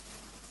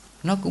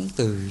 Nó cũng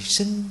từ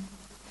sinh,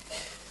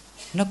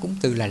 nó cũng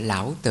từ là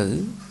lão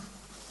tử.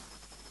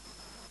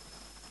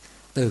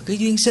 Từ cái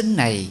duyên sinh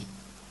này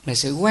là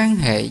sự quan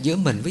hệ giữa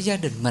mình với gia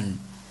đình mình,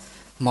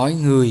 mọi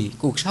người,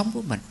 cuộc sống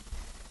của mình.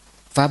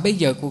 Và bây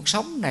giờ cuộc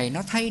sống này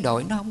nó thay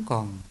đổi, nó không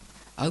còn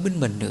ở bên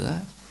mình nữa.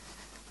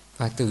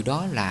 Và từ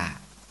đó là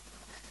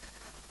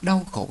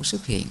đau khổ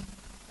xuất hiện.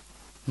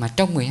 Mà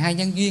trong 12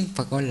 nhân duyên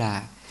Phật gọi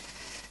là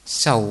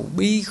sầu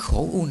bi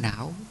khổ u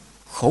não.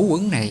 Khổ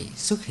uẩn này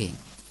xuất hiện.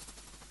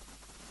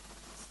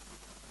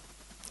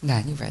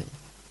 Là như vậy.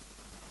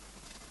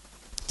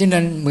 Cho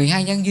nên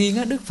 12 nhân duyên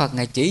á, Đức Phật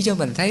Ngài chỉ cho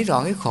mình thấy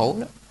rõ cái khổ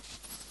đó.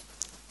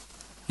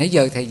 Nãy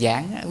giờ Thầy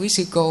giảng á, quý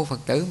sư cô Phật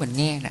tử mình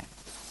nghe nè.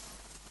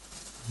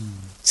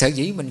 Sở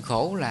dĩ mình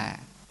khổ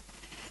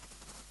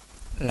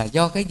là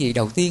do cái gì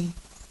đầu tiên?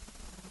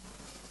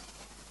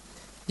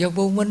 Do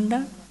vô minh đó.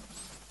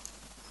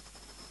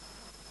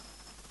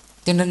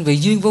 Cho nên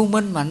vì duyên vô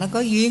minh mà nó có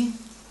duyên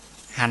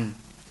hành.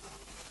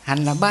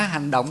 Hành là 3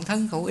 hành động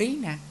thân khẩu ý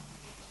nè.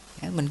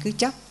 Mình cứ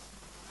chấp.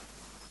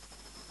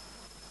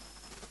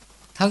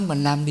 Thân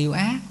mình làm điều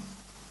ác,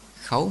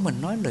 khẩu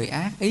mình nói lời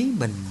ác, ý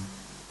mình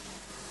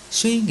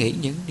suy nghĩ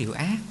những điều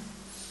ác,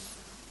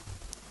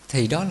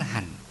 thì đó là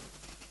hành.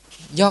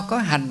 Do có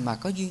hành mà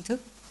có duyên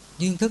thức.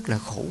 Duyên thức là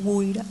khổ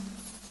vui đó.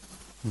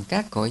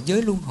 Các cõi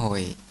giới luân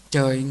hồi,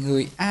 trời,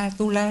 người,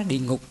 A-tu-la, địa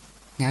ngục,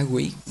 ngạ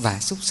quỷ và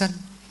súc sanh,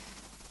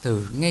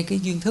 từ ngay cái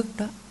duyên thức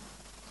đó.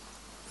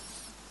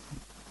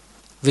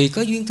 Vì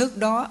có duyên thức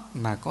đó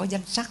mà có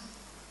danh sắc.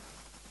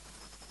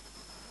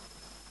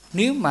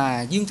 Nếu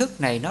mà duyên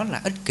thức này nó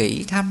là ích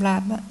kỷ, tham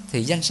lam á,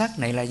 thì danh sắc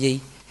này là gì?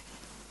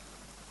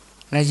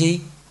 Là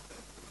gì?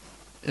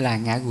 Là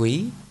ngạ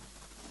quỷ.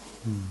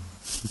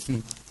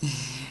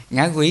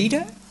 Ngạ quỷ đó.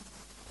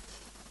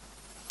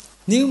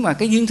 Nếu mà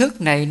cái duyên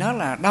thức này nó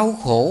là đau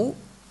khổ,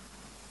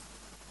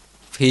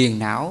 phiền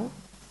não,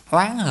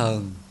 oán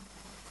hờn,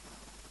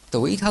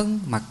 tủi thân,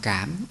 mặc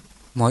cảm,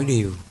 mọi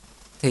điều,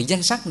 thì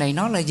danh sắc này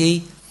nó là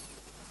gì?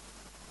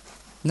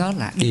 Nó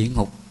là địa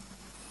ngục.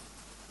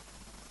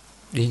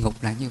 Địa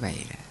ngục là như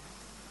vậy đó.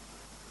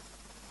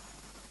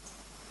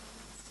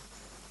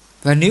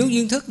 Và nếu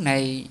duyên thức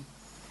này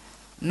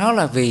nó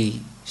là vì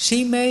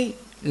si mê,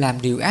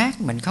 làm điều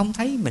ác, mình không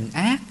thấy mình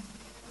ác,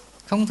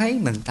 không thấy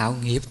mình tạo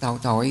nghiệp, tạo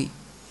tội,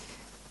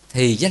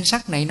 thì danh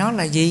sắc này nó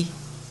là gì?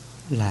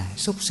 Là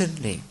súc sinh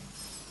liền.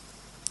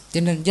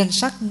 Cho nên danh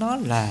sắc nó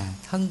là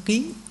thân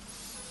kiến.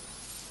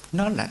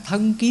 Nó là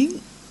thân kiến.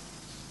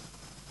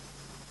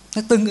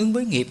 Nó tương ứng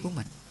với nghiệp của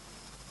mình.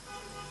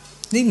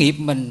 Nếu nghiệp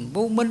mình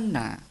vô minh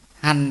nè,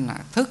 hành nè,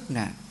 thức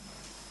nè,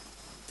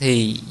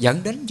 thì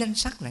dẫn đến danh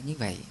sắc là như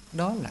vậy.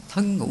 Đó là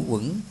thân ngũ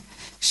uẩn,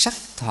 sắc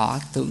thọ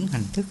tưởng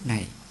hành thức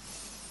này.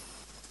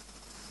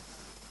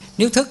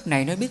 Nếu thức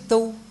này nó biết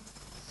tu,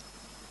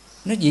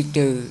 nó diệt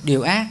trừ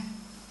điều ác,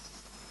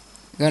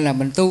 gọi là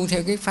mình tu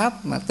theo cái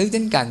pháp mà tứ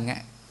tín cần á,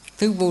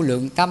 thứ vô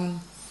lượng tâm,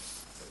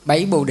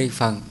 7 bồ đề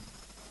phần,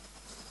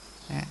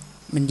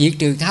 mình diệt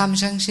trừ tham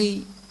sân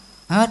si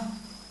hết,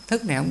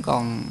 thức này không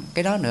còn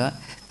cái đó nữa,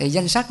 thì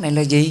danh sắc này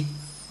là gì?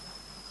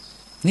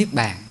 Niết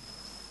bàn.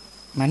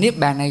 Mà niết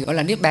bàn này gọi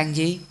là niết bàn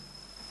gì?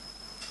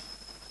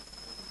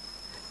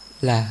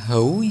 Là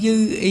hữu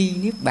dư y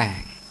niết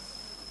bàn.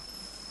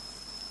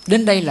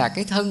 Đến đây là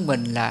cái thân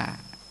mình là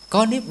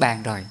có niết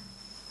bàn rồi.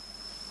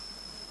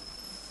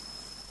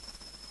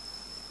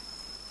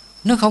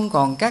 Nó không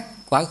còn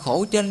các quả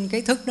khổ trên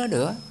cái thức đó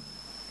nữa.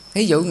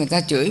 Thí dụ người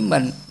ta chửi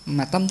mình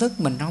mà tâm thức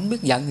mình không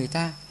biết giận người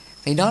ta,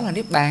 thì đó là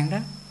niết bàn đó.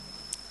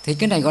 Thì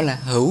cái này gọi là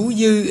hữu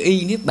dư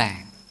y niết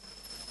bàn.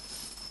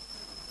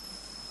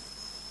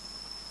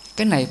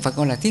 Cái này Phật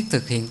gọi là thiết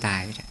thực hiện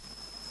tại.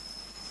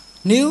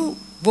 Nếu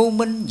vô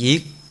minh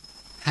diệt,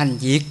 hành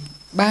diệt,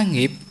 ba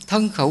nghiệp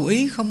thân khẩu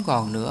ý không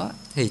còn nữa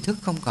thì thức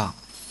không còn.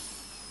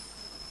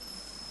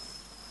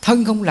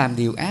 Thân không làm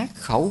điều ác,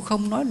 khẩu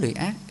không nói lời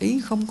ác,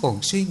 ý không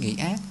còn suy nghĩ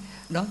ác,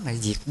 đó là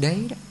diệt đế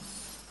đó,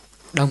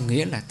 đồng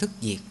nghĩa là thức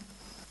diệt.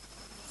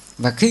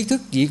 Và khi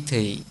thức diệt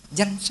thì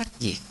danh sắc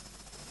diệt,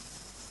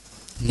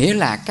 nghĩa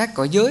là các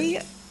cõi giới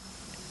á,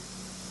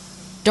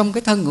 trong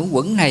cái thân ngũ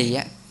quẩn này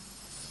á,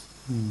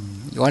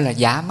 gọi là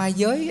dạ ma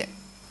giới á.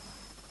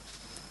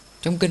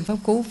 Trong kinh Pháp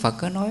Cú Phật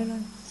có nói đó,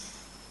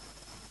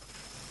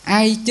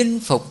 ai chinh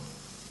phục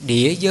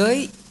địa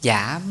giới,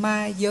 dạ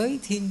ma giới,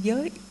 thiên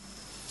giới.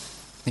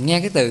 Mình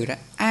nghe cái từ đó,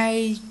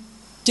 ai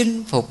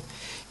chinh phục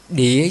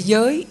địa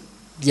giới,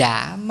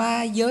 dạ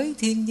ma giới,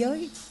 thiên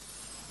giới.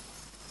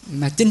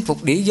 Mà chinh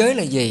phục địa giới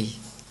là gì?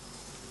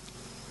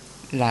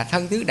 Là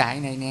thân tứ đại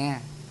này nè,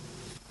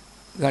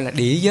 gọi là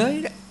địa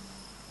giới đó.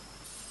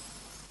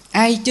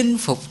 Ai chinh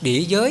phục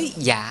địa giới,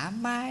 dạ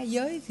ma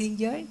giới, thiên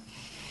giới.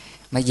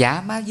 Mà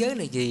dạ ma giới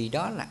là gì?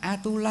 Đó là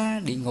Atula,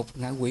 địa ngục,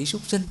 ngạ quỷ,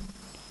 súc sinh.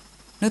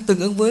 Nó tương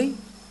ứng với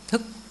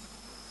thức.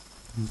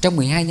 Trong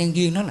 12 nhân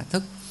duyên nó là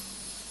thức.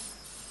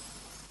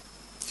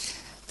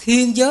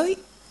 Thiên giới,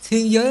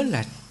 thiên giới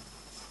là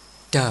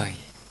trời,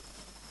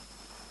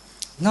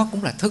 nó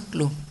cũng là thức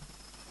luôn.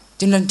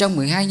 Cho nên trong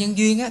 12 nhân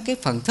duyên á, cái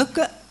phần thức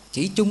á,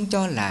 chỉ chung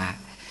cho là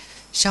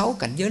 6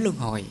 cảnh giới luân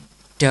hồi: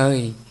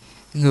 trời,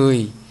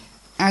 người,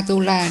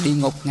 Atula, địa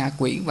ngục, ngạ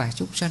quỷ và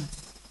súc sanh.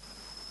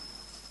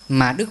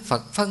 Mà Đức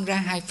Phật phân ra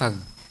 2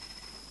 phần: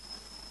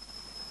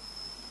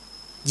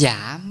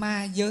 dạ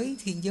ma giới,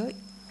 thiên giới.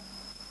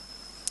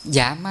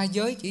 Dạ ma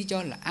giới chỉ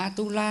cho là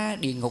Atula,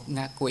 địa ngục,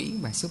 ngạ quỷ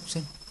và súc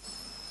sinh.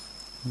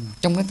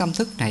 Trong cái tâm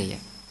thức này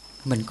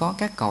mình có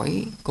các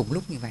cõi cùng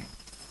lúc như vậy.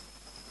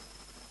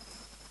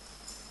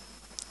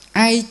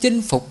 Ai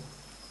chinh phục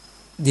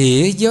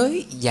địa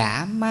giới,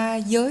 dạ ma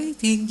giới,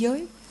 thiên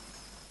giới.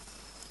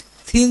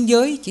 Thiên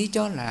giới chỉ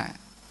cho là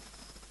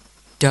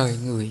trời,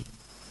 người.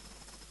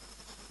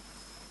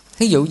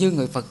 Thí dụ như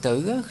người Phật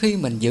tử á, khi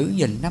mình giữ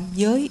gìn 5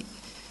 giới,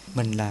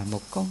 mình là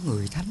một con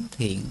người thánh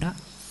thiện đó,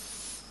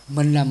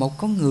 mình là một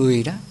con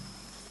người đó.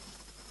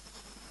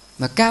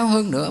 Mà cao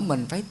hơn nữa,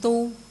 mình phải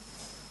tu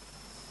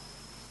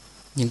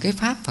những cái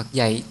pháp Phật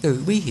dạy,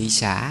 từ bi hỷ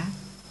xả,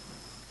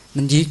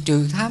 mình diệt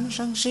trừ tham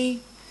sân si,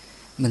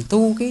 mình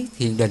tu cái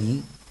thiền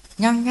định,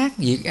 ngăn ngát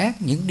diệt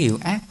ác những điều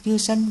ác chưa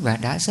sanh và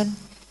đã sanh.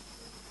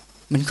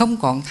 Mình không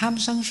còn tham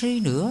sân si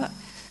nữa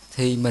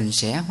thì mình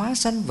sẽ hóa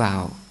sanh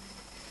vào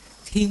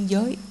thiên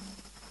giới.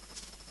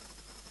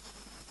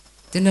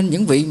 Cho nên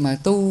những vị mà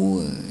tu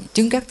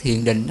chứng các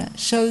thiền định đó,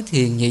 sơ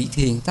thiền, nhị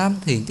thiền, tam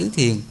thiền, tứ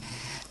thiền,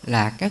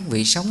 là các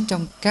vị sống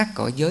trong các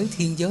cõi giới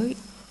thiên giới,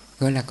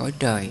 gọi là cõi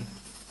trời.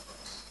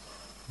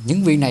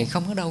 Những vị này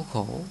không có đau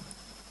khổ.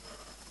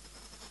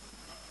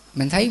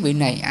 Mình thấy vị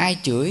này ai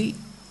chửi,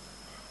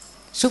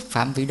 xúc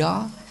phạm vị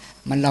đó,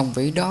 mà lòng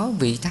vị đó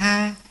vị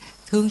tha,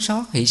 thương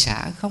xót, hỷ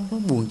xả, không có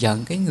buồn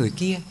giận cái người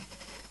kia,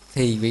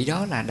 thì vị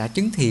đó là đã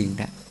chứng thiền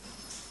đó.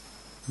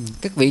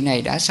 Các vị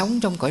này đã sống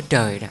trong cõi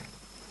trời rồi.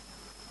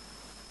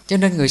 Cho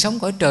nên người sống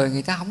cõi trời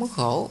người ta không có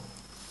khổ.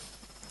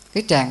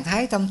 Cái trạng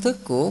thái tâm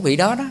thức của vị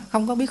đó đó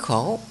không có biết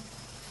khổ.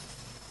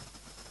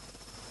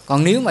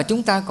 Còn nếu mà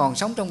chúng ta còn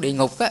sống trong địa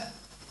ngục á,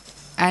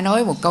 ai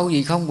nói một câu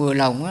gì không vừa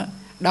lòng á,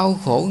 đau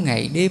khổ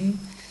ngày đêm,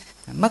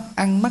 mất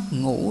ăn mất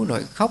ngủ,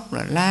 rồi khóc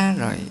rồi la,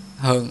 rồi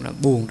hờn rồi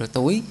buồn rồi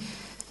tủi,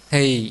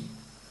 thì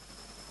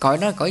cõi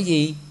đó là cõi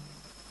gì?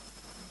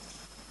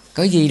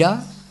 Cõi gì đó?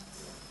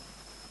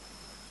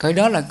 Cõi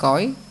đó là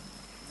cõi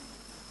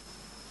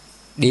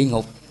địa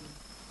ngục.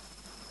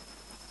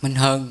 Mình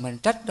hờn, mình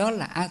trách, đó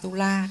là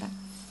Atula đó.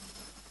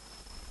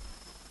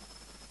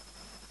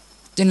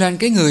 Cho nên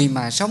cái người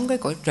mà sống cái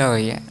cõi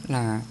trời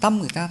là tâm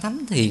người ta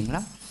thánh thiện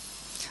lắm.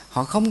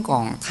 Họ không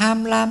còn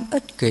tham lam,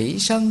 ích kỷ,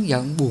 sân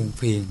giận, buồn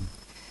phiền,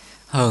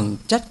 hờn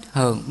trách,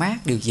 hờn mát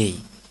điều gì.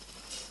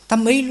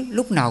 Tâm ý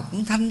lúc nào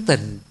cũng thanh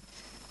tịnh.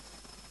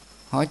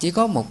 Họ chỉ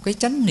có một cái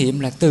chánh niệm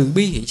là từ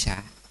bi hỷ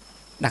xả.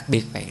 Đặc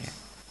biệt vậy đó.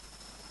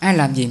 Ai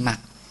làm gì mặc,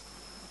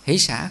 hỷ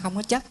xả không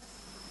có chấp.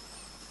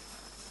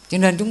 Cho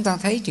nên chúng ta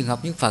thấy trường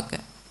hợp như Phật,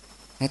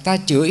 người ta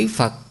chửi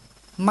Phật,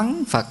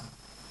 mắng Phật,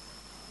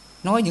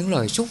 nói những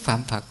lời xúc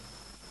phạm Phật,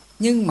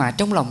 nhưng mà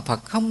trong lòng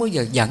Phật không bao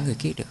giờ giận người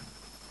kia được.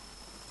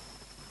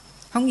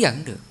 Không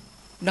giận được.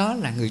 Đó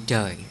là người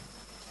trời.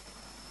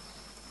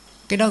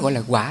 Cái đó gọi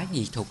là quả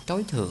vị thuộc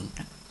tối thượng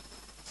đó.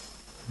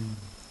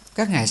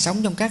 Các ngài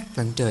sống trong các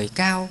tầng trời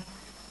cao,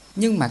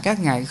 nhưng mà các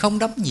ngài không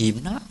đắm nhiễm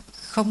nó,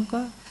 không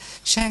có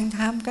sang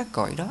tham các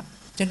cõi đó.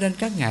 Cho nên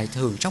các ngài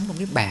thường sống trong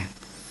niết bàn.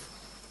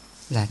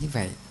 Là như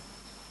vậy.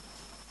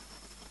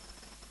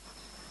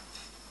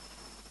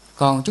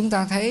 Còn chúng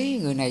ta thấy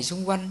người này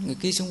xung quanh, người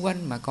kia xung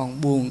quanh mà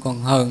còn buồn,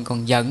 còn hờn,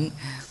 còn giận,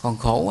 còn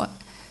khổ á,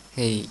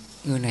 thì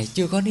người này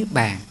chưa có niết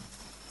bàn,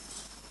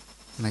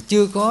 mà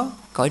chưa có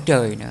cõi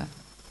trời nữa.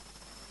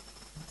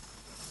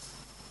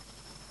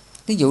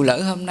 Ví dụ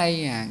lỡ hôm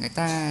nay người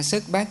ta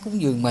xớt bát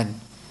cúng dường mình,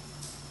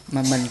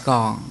 mà mình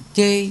còn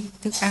chê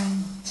thức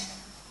ăn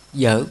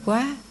dở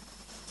quá,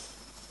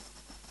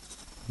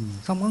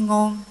 không có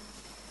ngon,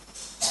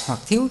 hoặc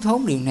thiếu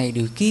thốn điều này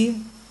điều kia.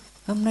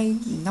 Hôm nay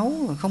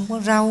nấu mà không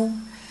có rau,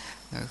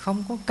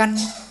 không có canh,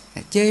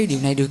 chê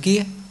điều này điều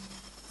kia,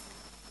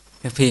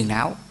 rồi phiền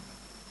não.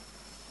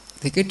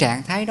 Thì cái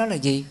trạng thái đó là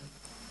gì?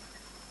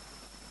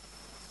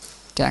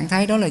 Trạng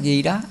thái đó là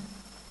gì đó?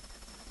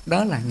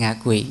 Đó là ngạ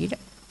quỷ đó.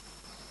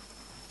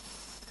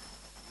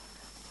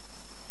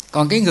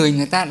 Còn cái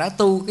người ta đã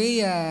tu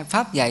cái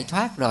pháp giải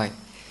thoát rồi,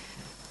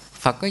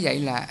 Phật có dạy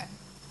là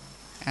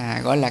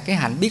gọi là cái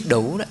hạnh biết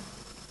đủ đó.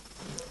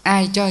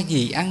 Ai cho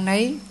gì ăn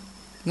nấy,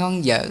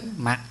 ngon dở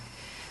mặc,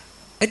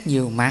 ít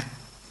nhiều mặc,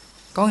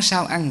 có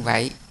sao ăn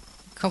vậy,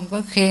 không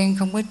có khen,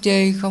 không có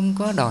chê, không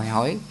có đòi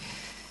hỏi.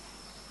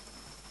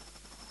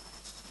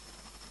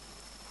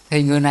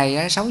 Thì người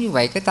này sống như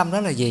vậy, cái tâm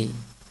đó là gì?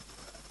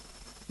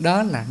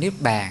 Đó là niết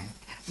bàn,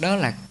 đó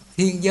là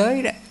thiên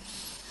giới đó.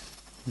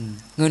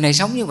 Người này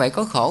sống như vậy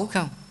có khổ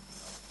không?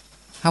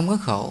 Không có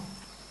khổ.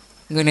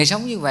 Người này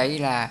sống như vậy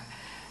là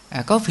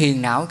có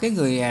phiền não cái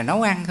người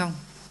nấu ăn không?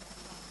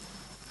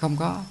 Không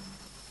có.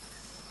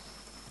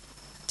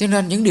 Cho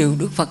nên những điều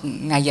Đức Phật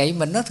Ngài dạy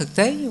mình nó thực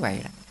tế như vậy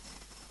đó.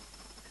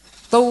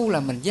 Tu là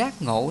mình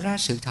giác ngộ ra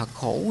sự thật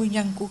khổ, nguyên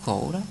nhân của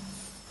khổ đó.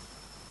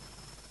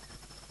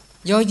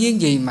 Do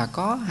duyên gì mà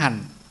có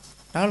hành?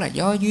 Đó là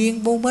do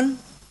duyên vô minh.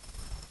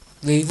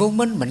 Vì vô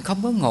minh mình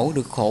không có ngộ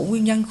được khổ,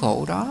 nguyên nhân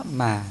khổ đó,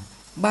 mà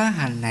ba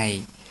hành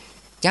này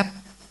chấp.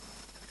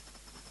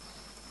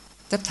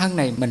 Chấp thân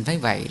này mình phải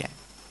vậy đó,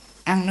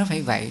 ăn nó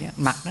phải vậy đó,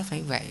 mặc nó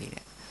phải vậy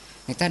đó.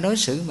 Người ta đối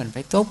xử mình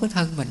phải tốt với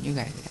thân mình như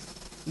vậy đó.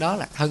 Đó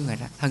là thân rồi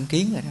đó, thân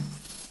kiến rồi đó.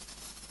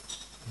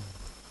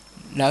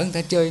 Lỡ người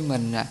ta chơi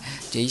mình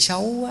trị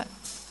xấu á,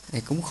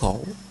 thì cũng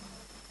khổ.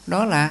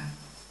 Đó là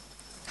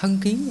thân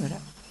kiến rồi đó.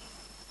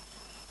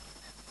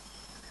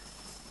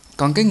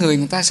 Còn cái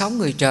người ta sống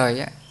người trời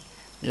á,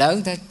 lỡ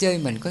người ta chơi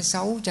mình có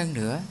xấu chăng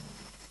nữa,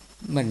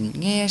 mình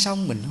nghe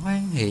xong mình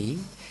hoan hỷ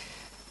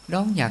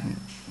đón nhận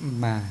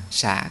mà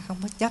xả,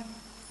 không có chấp,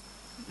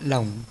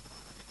 lòng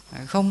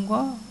không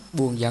có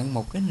buồn giận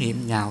một cái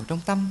niệm nào trong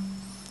tâm,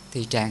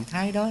 thì trạng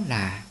thái đó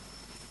là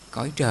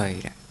cõi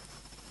trời đó.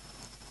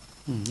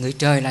 Người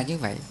trời là như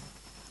vậy.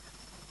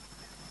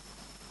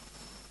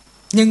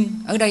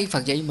 Nhưng ở đây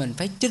Phật dạy mình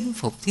phải chinh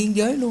phục thiên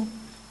giới luôn.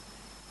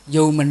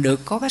 Dù mình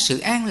được có cái sự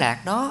an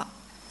lạc đó,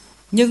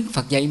 nhưng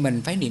Phật dạy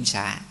mình phải niệm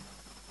xả.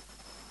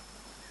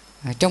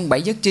 Trong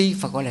 7 giác tri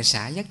Phật gọi là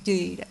xả giác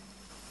tri đó.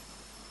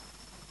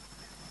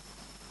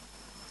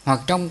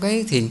 Hoặc trong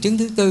cái thiền chứng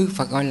thứ tư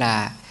Phật gọi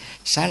là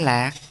xả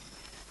lạc,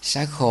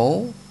 xả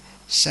khổ,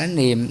 xả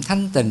niệm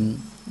thanh tịnh,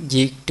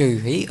 diệt trừ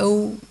hỷ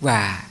ưu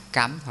và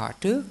cảm thọ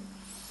trước.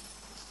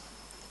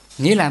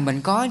 Nghĩa là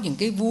mình có những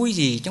cái vui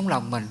gì trong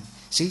lòng mình,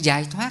 sự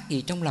giải thoát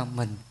gì trong lòng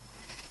mình,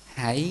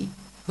 hãy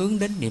hướng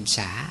đến niệm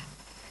xả.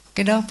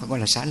 Cái đó Phật gọi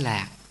là xả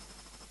lạc.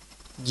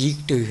 Diệt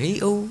trừ hỷ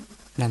ưu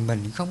là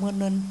mình không có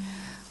nên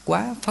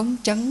quá phấn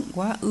chấn,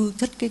 quá ưa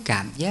thích cái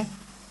cảm giác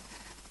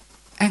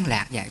an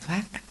lạc giải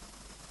thoát.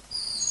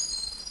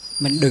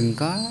 Mình đừng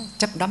có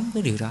chấp đắm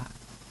cái điều đó.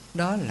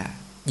 Đó là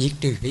diệt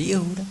trừ hỷ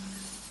ưu đó.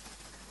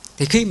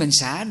 Thì khi mình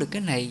xả được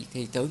cái này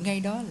thì tự ngay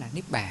đó là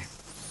niết bàn.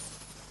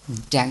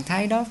 Trạng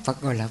thái đó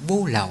Phật gọi là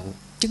vô lậu,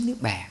 chứng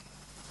niết bàn.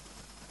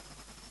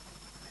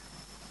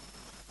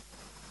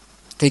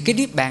 Thì cái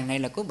niết bàn này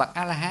là của bậc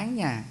A-la-hán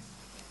nha.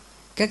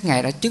 Các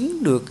ngài đã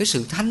chứng được cái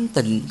sự thanh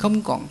tịnh,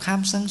 không còn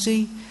tham sân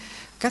si.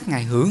 Các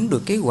ngài hưởng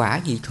được cái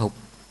quả diệt thục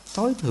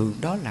tối thượng,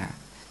 đó là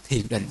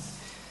thiền định.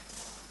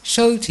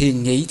 Sơ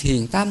thiền, nhị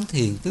thiền, tam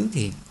thiền, tứ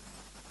thiền.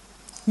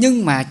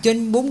 Nhưng mà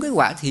trên 4 cái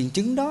quả thiền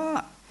chứng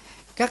đó,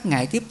 các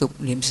ngài tiếp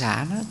tục niệm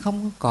xả, nó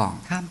không còn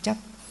tham chấp.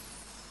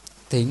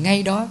 Thì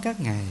ngay đó các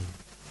ngài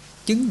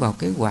chứng vào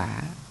cái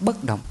quả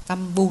bất động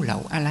tâm vô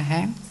lậu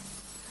A-la-hán.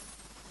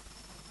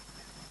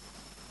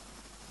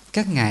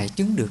 Các ngài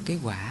chứng được cái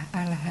quả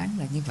A-la-hán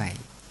là như vậy.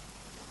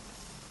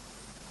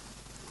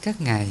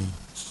 Các ngài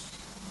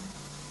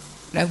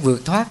đã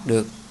vượt thoát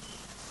được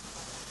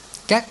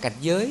các cảnh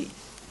giới.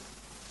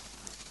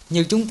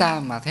 Như chúng ta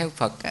mà theo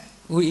Phật,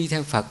 quy y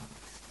theo Phật,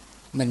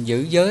 mình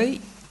giữ giới,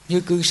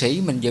 như cư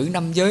sĩ mình giữ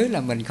 5 giới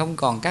là mình không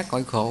còn các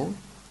cõi khổ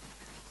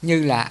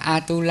như là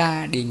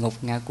Atula, địa ngục,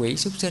 ngạ quỷ,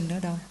 súc sinh nữa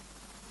đâu.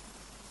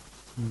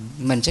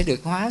 Mình sẽ được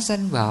hóa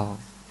sanh vào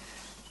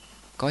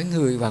cõi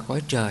người và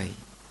cõi trời.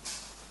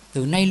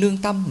 Từ nay lương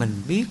tâm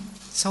mình biết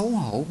xấu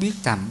hổ, biết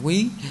tàm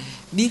quý,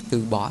 biết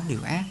từ bỏ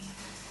điều ác,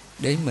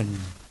 để mình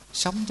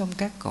sống trong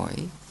các cõi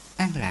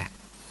an lạc.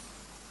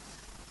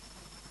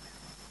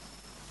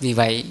 Vì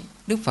vậy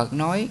Đức Phật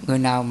nói người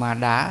nào mà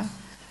đã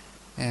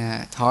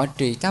thọ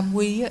trì tam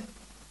quy,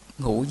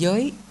 ngũ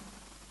giới,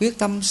 quyết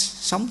tâm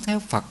sống theo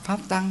Phật Pháp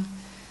Tăng,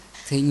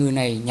 thì người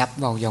này nhập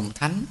vào dòng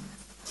thánh.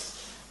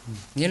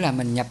 Nghĩa là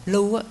mình nhập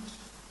lưu,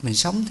 mình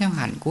sống theo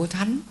hạnh của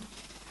thánh.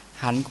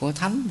 Hạnh của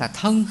thánh là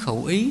thân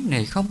khẩu ý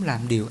này không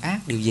làm điều ác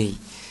điều gì,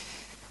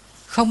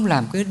 không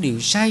làm cái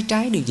điều sai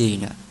trái điều gì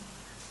nữa.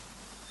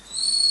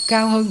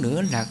 Cao hơn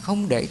nữa là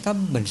không để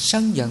tâm mình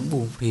sân giận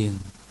buồn phiền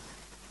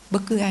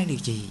bất cứ ai điều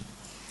gì.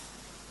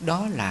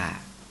 Đó là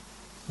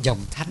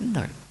dòng thánh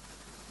rồi.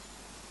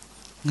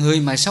 Người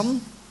mà sống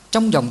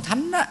trong dòng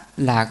thánh á,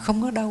 là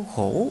không có đau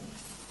khổ,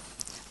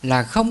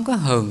 là không có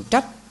hờn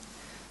trách,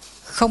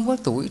 không có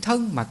tủi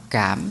thân mặc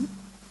cảm,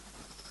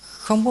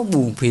 không có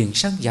buồn phiền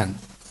sân giận.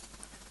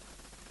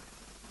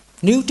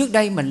 Nếu trước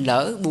đây mình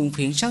lỡ buồn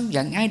phiền sân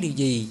giận ai điều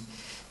gì,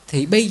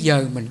 thì bây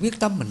giờ mình quyết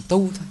tâm mình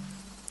tu thôi,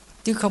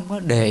 chứ không có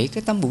để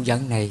cái tâm buồn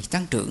giận này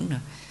tăng trưởng nữa.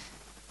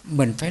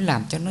 Mình phải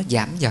làm cho nó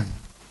giảm dần.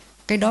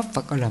 Cái đó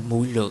Phật gọi là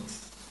muội lược,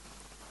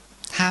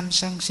 tham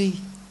sân si.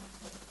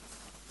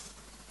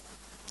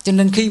 Cho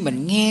nên khi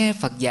mình nghe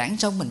Phật giảng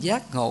xong mình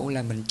giác ngộ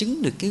là mình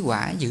chứng được cái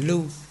quả dự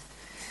lưu.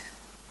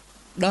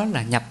 Đó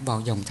là nhập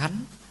vào dòng thánh.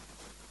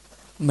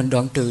 Mình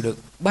đoạn trừ được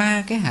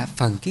 3 cái hạ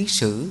phần kiến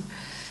sử: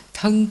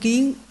 thân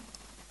kiến,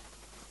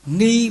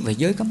 nghi và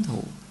giới cấm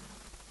thủ.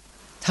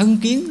 Thân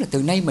kiến là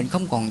từ nay mình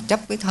không còn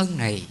chấp cái thân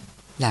này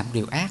làm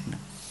điều ác nữa.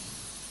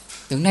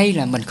 Từ nay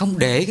là mình không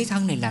để cái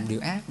thân này làm điều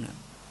ác nữa.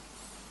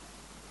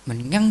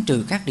 Mình ngăn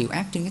trừ các điều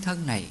ác trên cái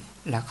thân này,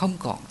 là không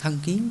còn thân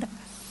kiến đó.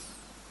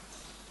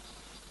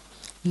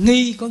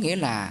 Nghi có nghĩa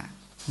là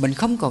mình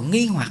không còn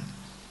nghi hoặc,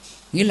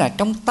 nghĩa là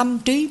trong tâm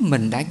trí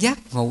mình đã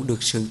giác ngộ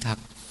được sự thật,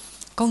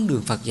 con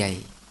đường Phật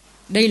dạy.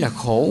 Đây là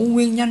khổ,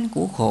 nguyên nhân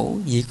của khổ,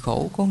 diệt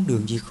khổ, con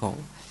đường diệt khổ.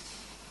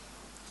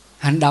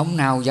 Hành động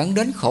nào dẫn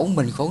đến khổ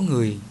mình, khổ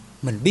người,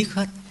 mình biết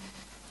hết.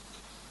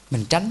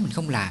 Mình tránh, mình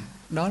không làm.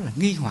 Đó là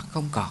nghi hoặc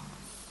không còn.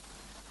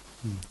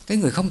 Cái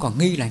người không còn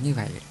nghi là như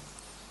vậy.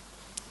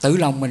 Tự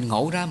lòng mình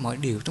ngộ ra mọi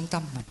điều trong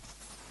tâm mình.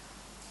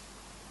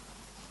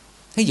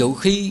 Thí dụ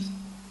khi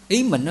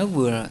ý mình nó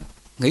vừa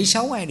nghĩ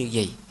xấu ai điều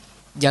gì,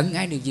 giận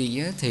ai điều gì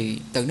á,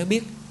 thì tự nó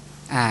biết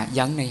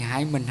giận này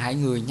hại mình, hại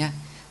người nha,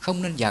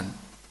 không nên giận.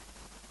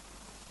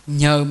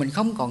 Nhờ mình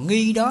không còn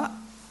nghi đó,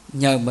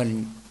 nhờ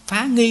mình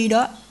phá nghi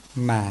đó,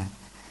 mà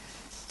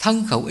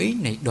thân khẩu ý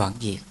này đoạn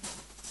diệt.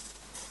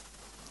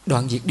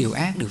 Đoạn diệt điều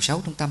ác, điều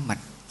xấu trong tâm mình.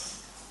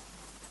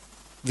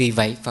 Vì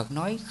vậy Phật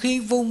nói khi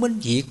vô minh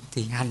diệt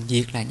thì hành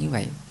diệt là như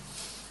vậy.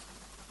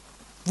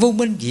 Vô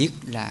minh diệt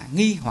là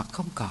nghi hoặc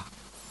không còn,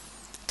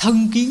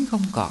 thân kiến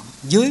không còn,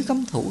 giới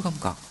cấm thủ không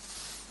còn.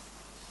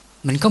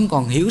 Mình không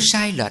còn hiểu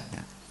sai lệch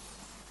nữa.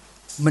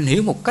 Mình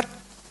hiểu một cách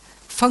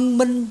phân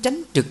minh,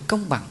 chánh trực,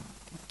 công bằng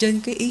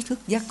trên cái ý thức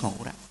giác ngộ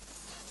đó.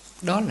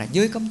 Đó là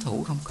giới cấm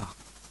thủ không còn.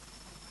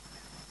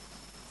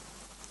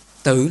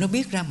 Tự nó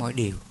biết ra mọi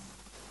điều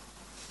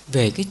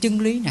về cái chân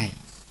lý này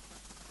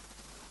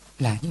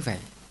là như vậy.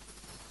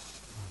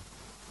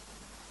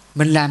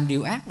 Mình làm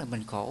điều ác là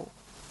mình khổ,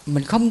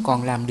 mình không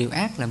còn làm điều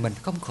ác là mình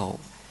không khổ.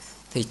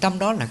 Thì tâm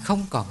đó là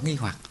không còn nghi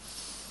hoặc.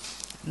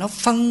 Nó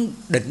phân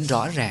định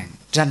rõ ràng,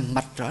 rành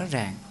mạch rõ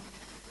ràng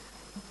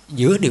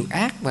giữa điều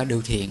ác và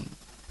điều thiện,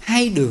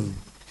 hai đường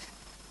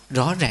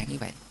rõ ràng như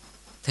vậy.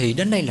 Thì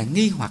đến đây là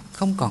nghi hoặc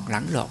không còn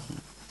lẫn lộn,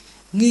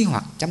 nghi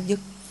hoặc chấm dứt.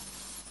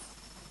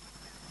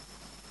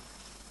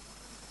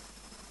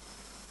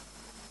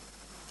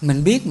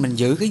 Mình biết mình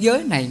giữ cái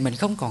giới này mình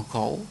không còn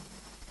khổ,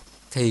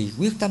 thì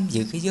quyết tâm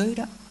giữ cái giới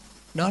đó.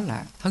 Đó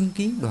là thân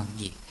kiến đoạn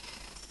diệt,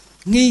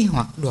 nghi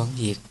hoặc đoạn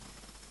diệt,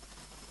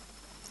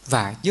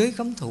 và giới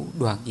cấm thủ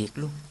đoạn diệt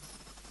luôn.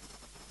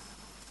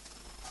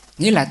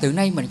 Nghĩa là từ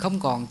nay mình không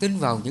còn tin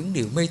vào những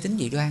điều mê tín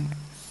dị đoan.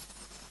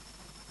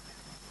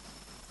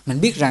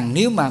 Mình biết rằng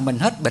nếu mà mình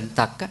hết bệnh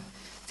tật á,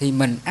 thì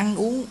mình ăn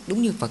uống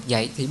đúng như Phật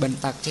dạy thì bệnh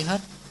tật sẽ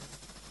hết.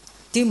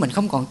 Chứ mình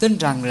không còn tin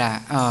rằng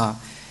là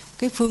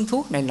cái phương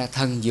thuốc này là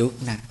thần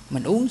dược nè,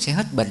 mình uống sẽ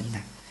hết bệnh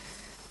nè.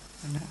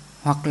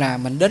 Hoặc là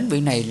mình đến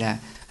vị này là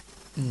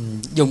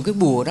dùng cái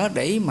bùa đó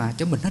để mà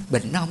cho mình hết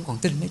bệnh. Nó không còn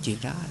tin mấy chuyện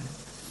đó.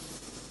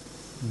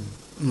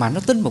 Mà nó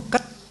tin một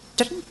cách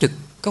chánh trực,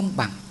 công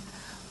bằng,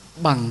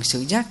 bằng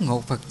sự giác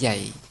ngộ Phật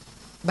dạy,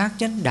 bát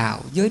chánh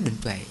đạo, giới định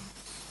tuệ.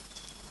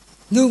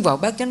 Nương vào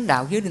bát chánh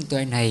đạo, giới định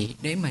tuệ này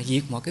để mà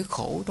diệt mọi cái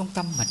khổ trong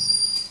tâm mình,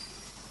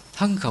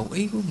 thân khẩu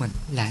ý của mình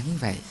là như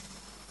vậy.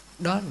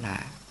 Đó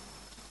là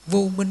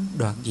vô minh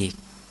đoạn diệt.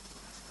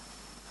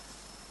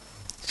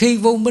 Khi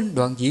vô minh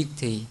đoạn diệt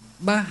thì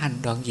ba hành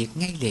đoạn diệt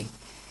ngay liền.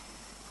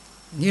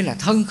 Như là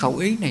thân khẩu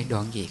ý này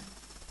đoạn diệt,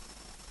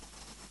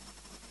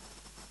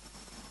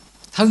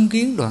 thân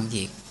kiến đoạn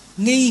diệt,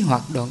 nghi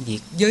hoặc đoạn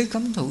diệt, giới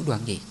cấm thủ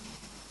đoạn diệt.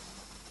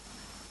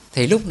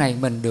 Thì lúc này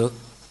mình được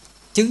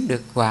chứng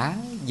được quả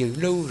dự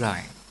lưu rồi.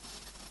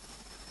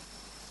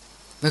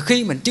 Và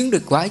khi mình chứng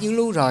được quả dự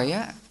lưu rồi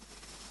á,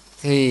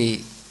 thì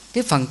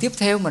cái phần tiếp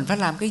theo mình phải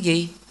làm cái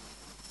gì?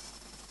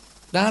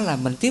 Đó là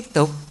mình tiếp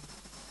tục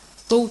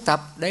tu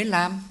tập để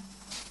làm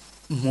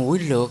muội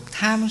lược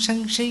tham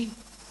sân si.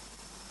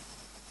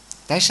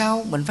 Tại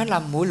sao mình phải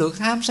làm muội lược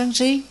tham sân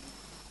si?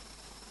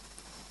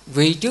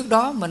 Vì trước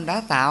đó mình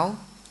đã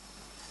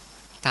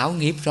tạo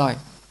nghiệp rồi,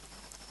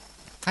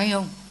 phải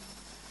không?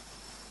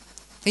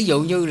 Ví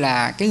dụ như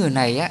là cái người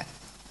này á,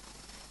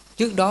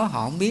 trước đó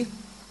họ không biết,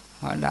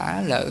 họ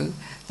đã lỡ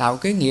tạo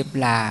cái nghiệp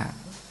là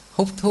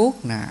hút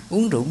thuốc nè,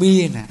 uống rượu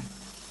bia nè,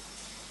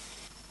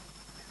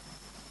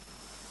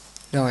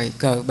 rồi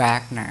cờ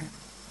bạc nè,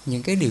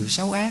 những cái điều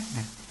xấu ác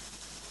nè.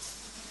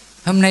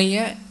 Hôm nay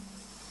á,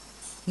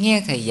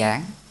 nghe thầy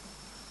giảng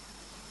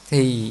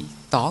thì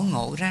tỏ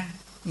ngộ ra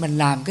mình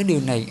làm cái điều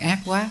này ác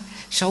quá,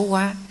 xấu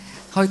quá,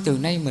 thôi từ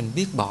nay mình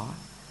biết bỏ.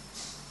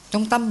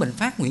 Trong tâm mình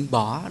phát nguyện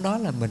bỏ, đó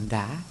là mình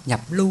đã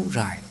nhập lưu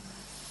rồi,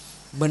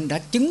 mình đã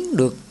chứng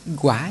được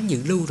quả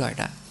dự lưu rồi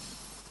đó.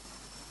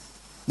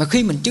 Mà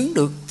khi mình chứng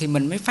được thì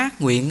mình mới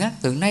phát nguyện á,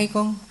 từ nay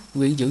con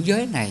nguyện giữ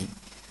giới này,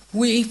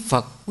 quy y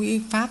Phật, quy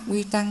y Pháp, quy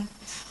y Tăng,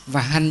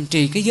 và hành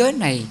trì cái giới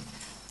này,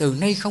 từ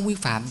nay không vi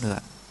phạm nữa,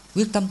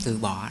 quyết tâm từ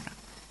bỏ đó.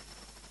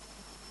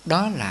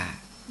 Đó là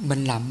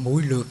mình làm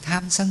muội lược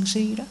tham sân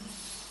si đó.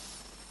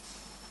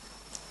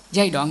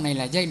 Giai đoạn này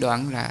là giai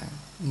đoạn là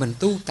mình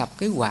tu tập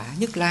cái quả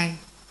nhất lai.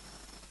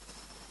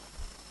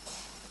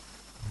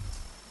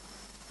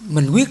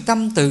 Mình quyết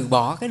tâm từ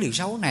bỏ cái điều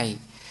xấu này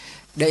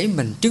để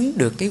mình chứng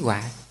được cái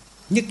quả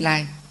nhất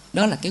lai.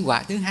 Đó là cái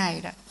quả thứ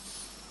hai đó.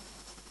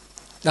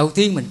 Đầu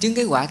tiên mình chứng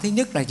cái quả thứ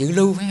nhất là dự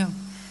lưu, phải không?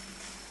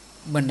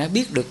 Mình đã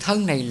biết được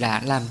thân này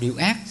là làm điều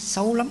ác,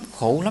 xấu lắm,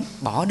 khổ lắm,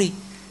 bỏ đi.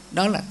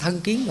 Đó là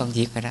thân kiến đoạn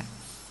diệt rồi đó.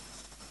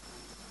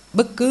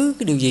 Bất cứ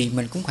cái điều gì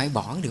mình cũng phải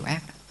bỏ cái điều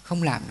ác đó,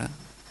 không làm nữa.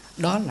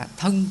 Đó là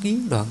thân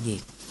kiến đoạn diệt.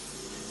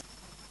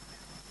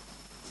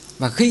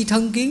 Và khi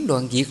thân kiến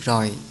đoạn diệt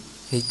rồi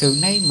thì từ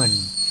nay mình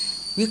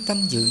quyết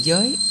tâm giữ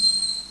giới,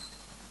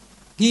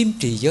 nghiêm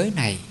trì giới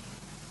này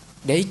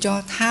để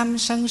cho tham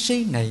sân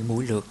si này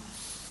muội lược.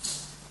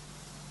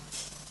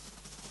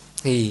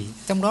 Thì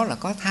trong đó là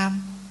có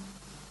tham.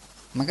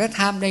 Mà cái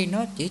tham đây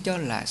nó chỉ cho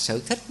là sở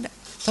thích đó,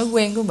 thói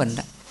quen của mình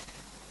đó.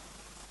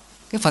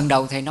 Cái phần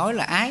đầu thầy nói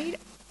là ái đó.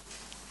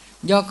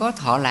 Do có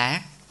thọ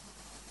lạc,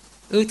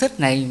 ưa thích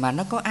này mà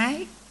nó có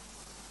ái.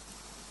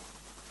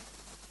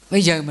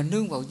 Bây giờ mình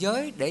nương vào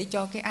giới để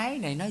cho cái ái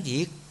này nó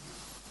diệt.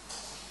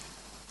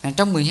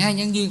 Trong 12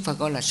 nhân duyên Phật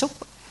gọi là xúc.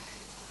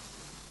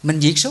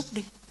 Mình diệt xúc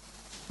đi,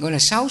 gọi là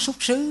 6 xúc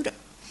xứ đó.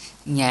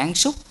 Nhãn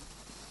xúc,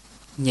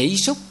 nhĩ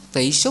xúc,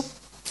 tỵ xúc,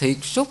 thiệt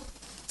xúc,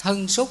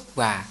 thân xúc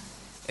và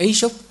ý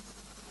xúc.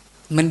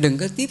 Mình đừng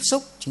có tiếp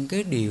xúc những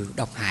cái điều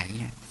độc hại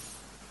nha.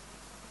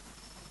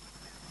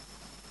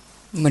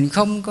 Mình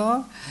không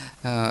có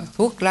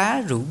thuốc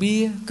lá, rượu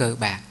bia, cờ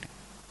bạc,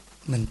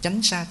 mình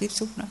tránh xa tiếp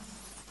xúc đó.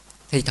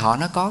 Thì thọ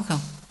nó có không?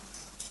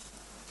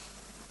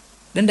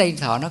 Đến đây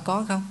thọ nó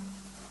có không?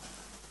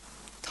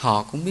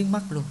 Thọ cũng biến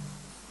mất luôn.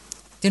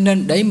 Cho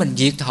nên để mình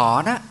diệt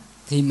thọ đó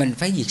thì mình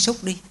phải diệt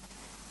xúc đi.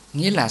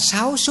 Nghĩa là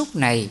 6 xúc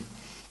này,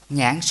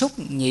 nhãn xúc,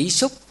 nhĩ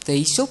xúc,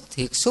 tỵ xúc,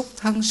 thiệt xúc,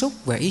 thân xúc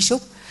và ý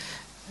xúc,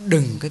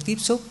 đừng có tiếp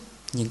xúc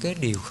những cái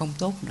điều không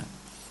tốt nữa.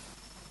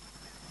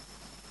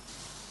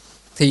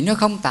 Thì nó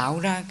không tạo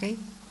ra cái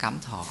cảm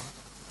thọ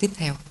tiếp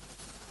theo.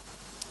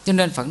 Cho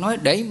nên Phật nói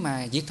để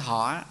mà diệt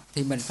thọ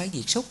thì mình phải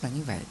diệt xúc là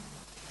như vậy.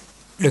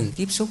 Đừng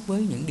tiếp xúc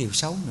với những điều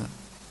xấu nữa.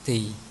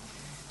 Thì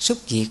xúc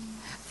diệt.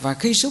 Và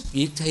khi xúc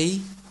diệt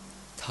thì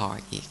thọ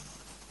diệt.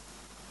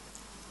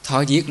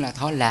 Thọ diệt là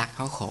thọ lạc,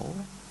 thọ khổ.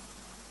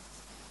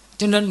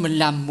 Cho nên mình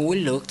làm muội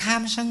lược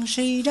tham sân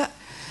si đó,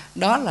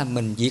 đó là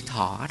mình diệt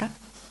thọ đó.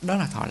 Đó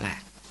là thọ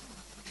lạc.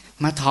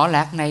 Mà thọ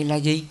lạc này là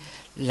gì?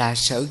 Là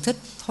sở thích,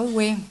 thói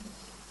quen.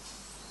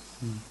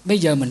 Bây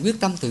giờ mình quyết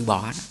tâm từ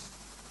bỏ đó.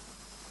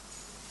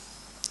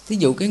 Thí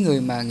dụ cái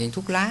người mà nghiện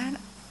thuốc lá đó,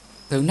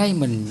 từ nay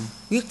mình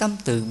quyết tâm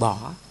từ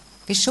bỏ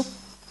cái xúc,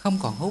 không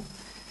còn hút,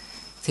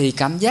 thì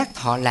cảm giác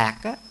thọ lạc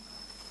á,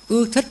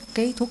 ưa thích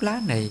cái thuốc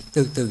lá này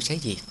từ từ sẽ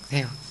diệt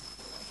theo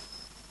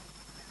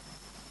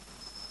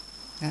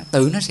đó,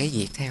 tự nó sẽ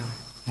diệt theo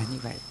là như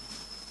vậy.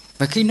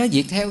 Và khi nó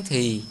diệt theo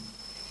thì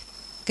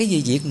cái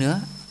gì diệt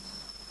nữa?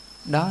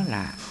 Đó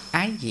là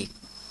ái diệt.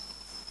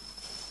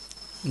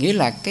 Nghĩa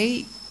là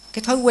cái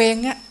thói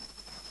quen á,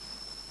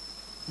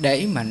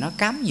 để mà nó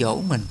cám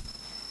dỗ mình,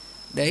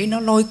 để nó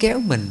lôi kéo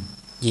mình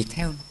diệt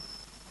theo.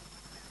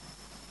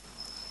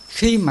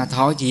 Khi mà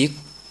thọ diệt,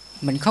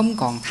 mình không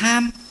còn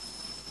tham,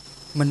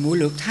 mình muội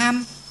lược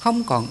tham,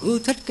 không còn ưa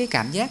thích cái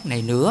cảm giác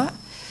này nữa,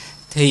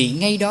 thì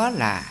ngay đó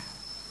là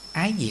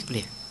ái diệt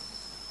liền.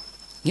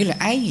 Nghĩa là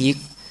ái diệt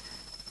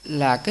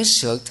là cái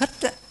sự thích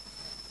á,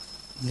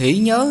 nghĩ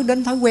nhớ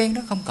đến thói quen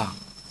đó không còn.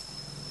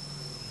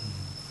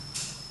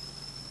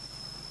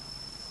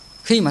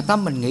 Khi mà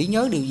tâm mình nghĩ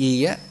nhớ điều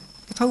gì á,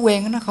 cái thói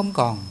quen đó nó không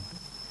còn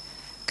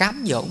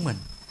cám dỗ mình,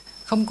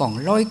 không còn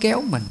lôi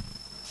kéo mình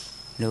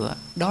nữa,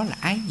 đó là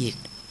ái diệt.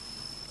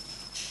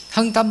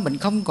 Thân tâm mình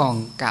không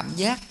còn cảm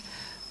giác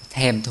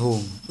thèm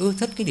thuồng, ưa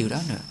thích cái điều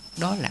đó nữa,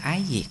 đó là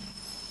ái diệt.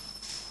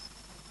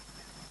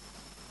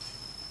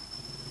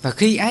 Và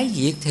khi ái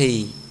diệt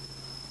thì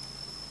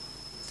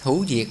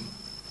thủ diệt.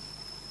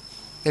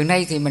 Từ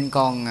nay thì mình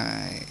còn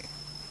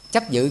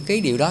chấp giữ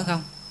cái điều đó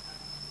không?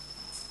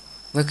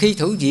 Và khi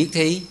thủ diệt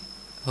thì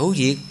hữu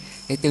diệt.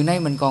 Thì từ nay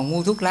mình còn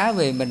mua thuốc lá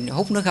về mình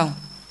hút nữa không?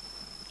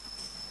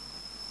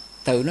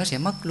 Tự nó sẽ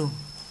mất luôn.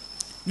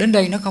 Đến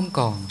đây nó không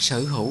còn sở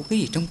hữu cái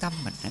gì trong tâm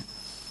mình nữa.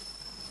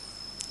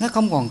 Nó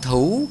không còn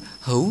thủ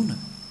hữu nữa.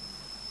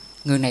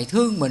 Người này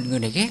thương mình, người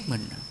này ghét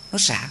mình, nó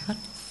xả hết.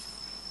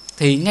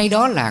 Thì ngay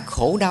đó là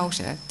khổ đau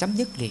sẽ chấm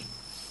dứt liền.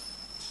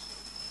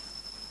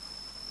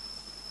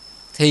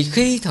 Thì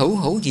khi thủ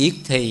hữu diệt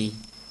thì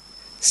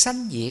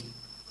sanh diệt.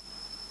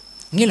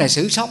 Nghĩa là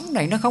sự sống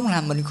này nó không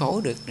làm mình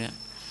khổ được nữa.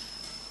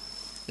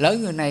 Lỡ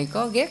người này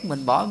có ghét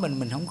mình, bỏ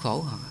mình không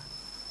khổ họ,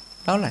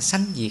 đó là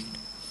sanh diệt.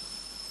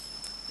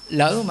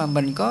 Lỡ mà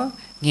mình có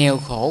nghèo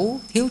khổ,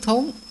 thiếu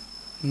thốn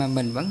mà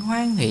mình vẫn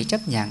hoan hỷ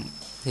chấp nhận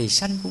thì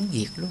sanh cũng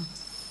diệt luôn.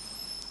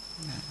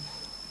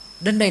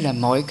 Đến đây là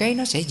mọi cái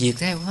nó sẽ diệt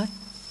theo hết.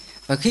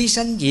 Và khi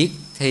sanh diệt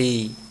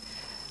thì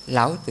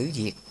lão tử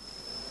diệt.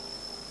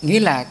 Nghĩa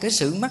là cái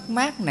sự mất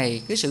mát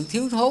này, cái sự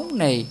thiếu thốn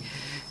này,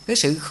 cái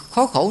sự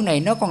khó khổ này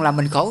nó còn làm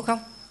mình khổ không?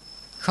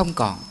 Không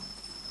còn.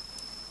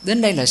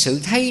 Đến đây là sự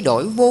thay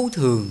đổi vô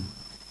thường,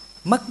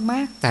 mất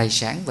mát tài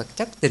sản, vật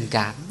chất, tình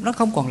cảm, nó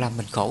không còn làm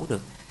mình khổ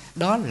được.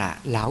 Đó là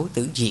lão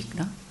tử diệt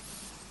nó.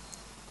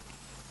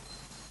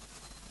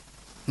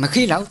 Mà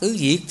khi lão tử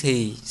diệt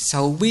thì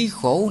sầu bi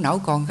khổ não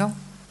còn không?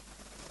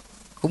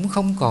 Cũng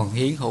không còn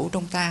hiện hữu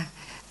trong ta.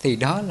 Thì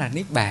đó là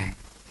niết bàn,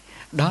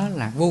 đó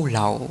là vô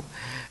lậu,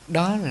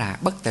 đó là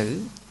bất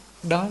tử,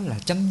 đó là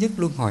chấm dứt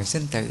luân hồi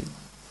sinh tử.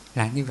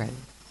 Là như vậy.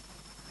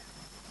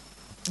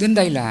 Đến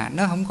đây là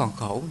nó không còn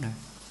khổ nữa.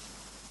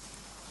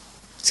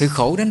 Sự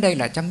khổ đến đây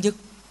là chấm dứt.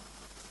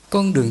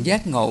 Con đường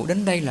giác ngộ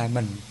đến đây là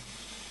mình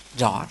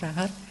rõ ra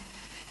hết.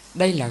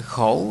 Đây là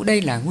khổ,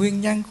 đây là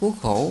nguyên nhân của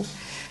khổ,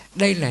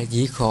 đây là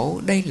diệt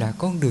khổ, đây là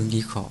con đường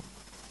diệt khổ.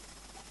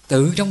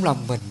 Tự trong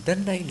lòng mình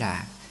đến đây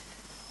là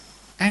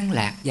an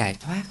lạc giải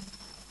thoát,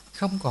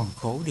 không còn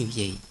khổ điều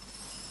gì.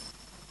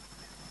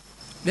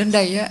 Đến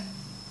đây á,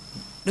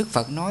 Đức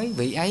Phật nói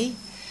vị ấy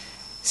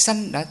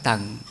sanh đã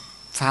tận,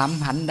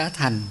 phạm hạnh đã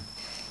thành,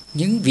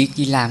 những việc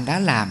gì làm đã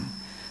làm,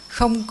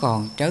 không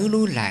còn trở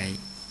lui lại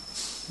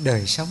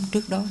đời sống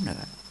trước đó nữa.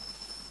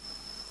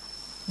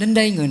 Đến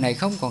đây người này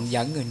không còn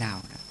giận người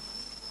nào nữa.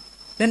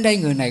 Đến đây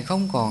người này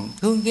không còn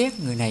thương ghét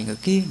người này người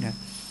kia nữa.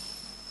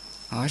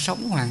 Họ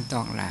sống hoàn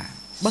toàn là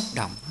bất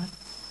động hết,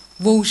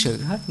 vô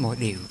sự hết mọi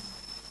điều.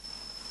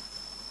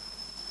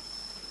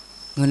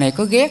 Người này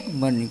có ghét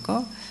mình,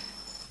 có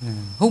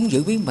hung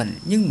dữ với mình,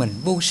 nhưng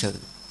mình vô sự,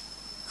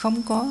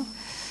 không có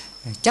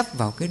chấp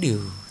vào cái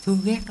điều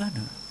thương ghét đó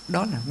nữa.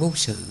 Đó là vô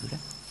sự đó.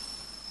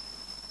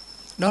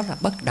 Đó là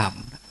bất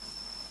động đó.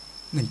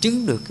 Mình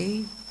chứng được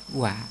cái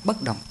quả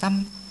bất động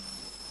tâm,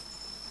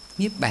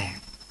 niết bàn.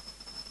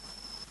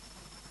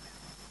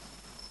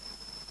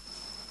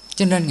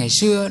 Cho nên ngày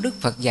xưa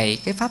Đức Phật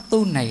dạy cái pháp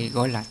tu này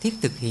gọi là thiết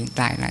thực hiện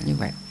tại là như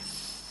vậy.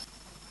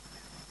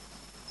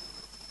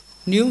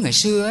 Nếu ngày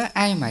xưa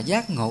ai mà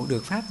giác ngộ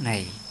được pháp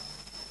này,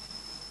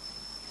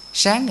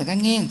 sáng người ta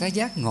nghe, người ta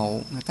giác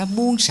ngộ, người ta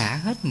buông xả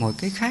hết mọi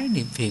cái khái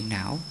niệm phiền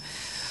não,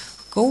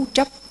 cố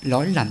chấp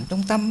lỗi lầm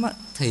trong tâm á,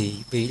 thì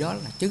vị đó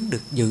là chứng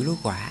được dự lưu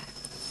quả.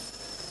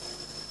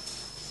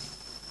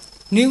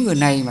 Nếu người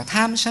này mà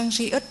tham sân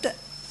si ít á,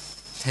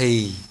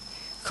 thì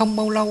không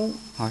bao lâu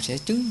họ sẽ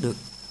chứng được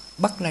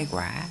Bất Lai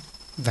quả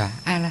và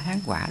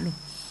A-la-hán quả luôn.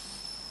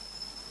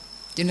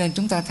 Cho nên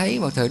chúng ta thấy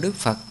vào thời Đức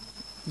Phật,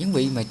 những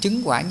vị mà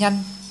chứng quả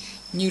nhanh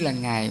như là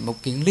Ngài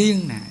Một Kiền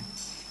Liên nè,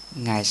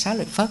 Ngài Xá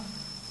Lợi Phất,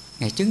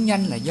 Ngài chứng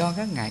nhanh là do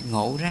các ngài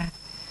ngộ ra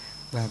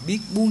và biết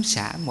buông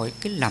xả mọi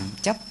cái lầm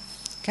chấp,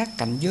 các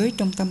cảnh giới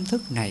trong tâm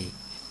thức này,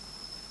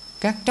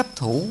 các chấp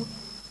thủ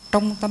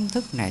trong tâm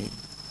thức này,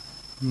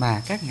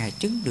 mà các ngài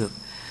chứng được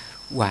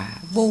quả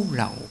vô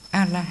lậu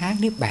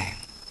A-la-hán niết bàn.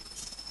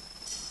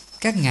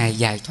 Các ngài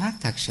giải thoát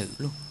thật sự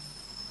luôn.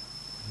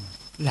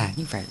 Là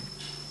như vậy.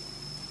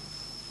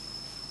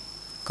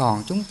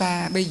 Còn chúng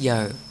ta bây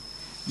giờ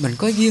mình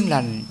có duyên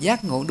lành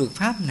giác ngộ được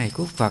pháp này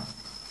của Phật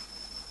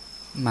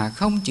mà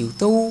không chịu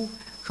tu,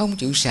 không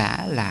chịu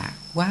xả là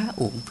quá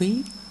uổng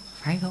phí,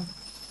 phải không?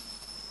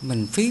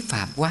 Mình phí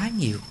phạm quá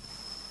nhiều.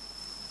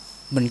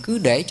 Mình cứ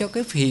để cho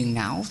cái phiền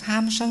não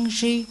tham sân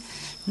si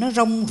nó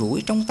rong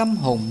ruổi trong tâm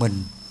hồn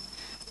mình.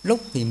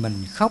 Lúc thì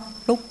mình khóc,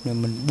 lúc thì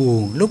mình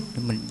buồn, lúc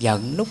thì mình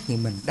giận, lúc thì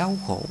mình đau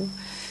khổ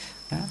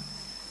đó.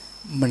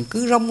 Mình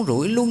cứ rong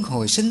ruổi luân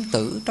hồi sinh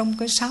tử trong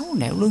cái sáu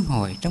nẻo luân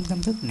hồi trong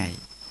tâm thức này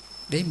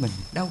để mình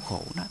đau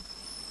khổ đó.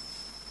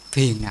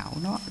 Phiền não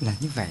nó là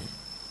như vậy.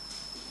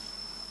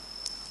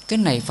 Cái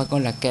này phải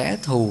gọi là kẻ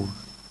thù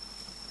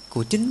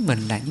của chính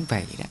mình, là như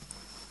vậy đó.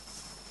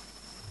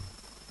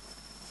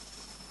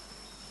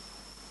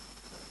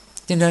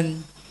 Cho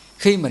nên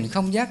khi mình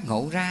không giác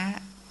ngộ ra,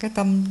 cái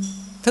tâm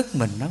thức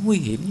mình nó nguy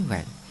hiểm như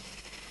vậy.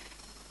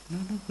 Nó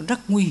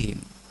rất nguy hiểm,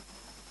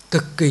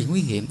 cực kỳ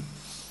nguy hiểm.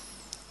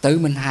 Tự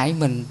mình hại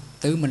mình,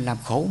 tự mình làm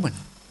khổ mình,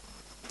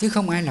 chứ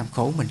không ai làm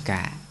khổ mình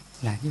cả,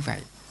 là như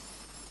vậy.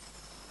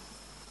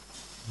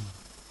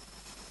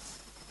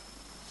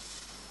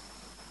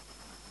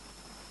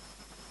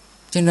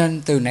 Cho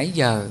nên từ nãy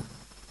giờ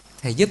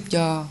Thầy giúp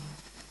cho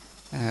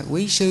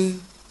quý sư,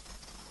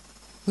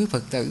 quý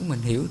Phật tử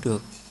mình hiểu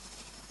được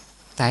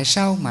tại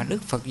sao mà Đức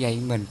Phật dạy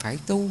mình phải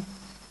tu,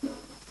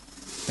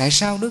 tại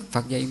sao Đức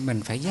Phật dạy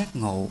mình phải giác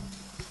ngộ,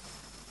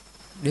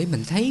 để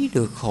mình thấy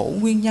được khổ,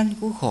 nguyên nhân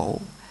của khổ,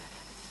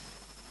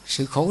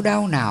 sự khổ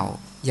đau nào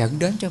dẫn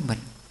đến cho mình.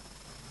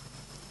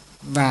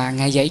 Và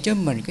Ngài dạy cho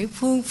mình cái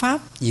phương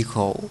pháp diệt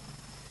khổ,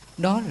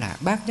 đó là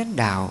bát chánh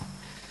đạo,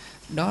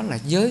 đó là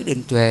giới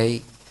định tuệ,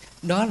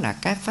 đó là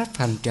các pháp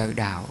hành trời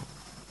đạo.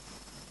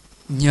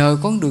 Nhờ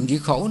con đường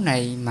diệt khổ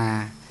này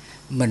mà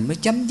mình mới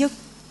chấm dứt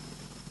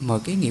mọi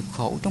cái nghiệp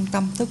khổ trong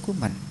tâm thức của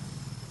mình.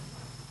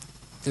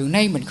 Từ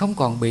nay mình không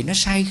còn bị nó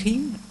sai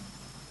khiến,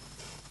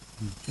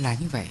 là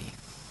như vậy.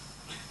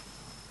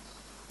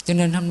 Cho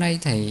nên hôm nay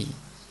thầy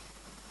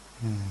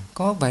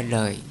có vài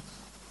lời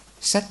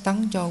sách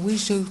tấn cho quý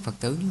sư Phật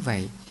tử như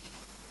vậy.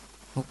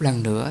 Một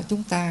lần nữa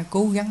chúng ta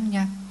cố gắng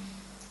nha,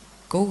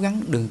 cố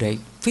gắng đừng để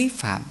phí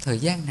phạm thời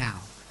gian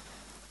nào,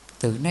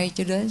 từ nay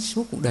cho đến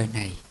suốt cuộc đời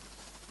này,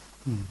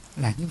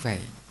 là như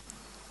vậy.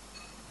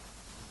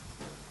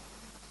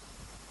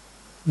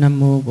 Nam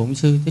mô Bổn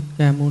Sư Thích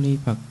Ca Mâu Ni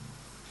Phật.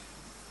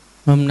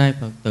 Hôm nay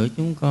Phật tử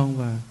chúng con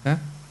và các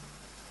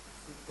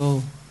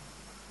cô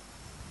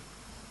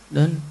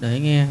đến để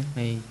nghe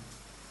thầy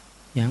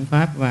giảng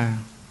pháp và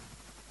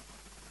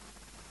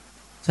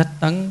sách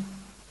tấn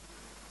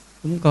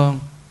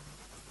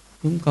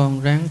chúng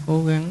con ráng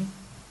cố gắng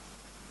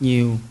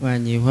nhiều và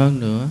nhiều hơn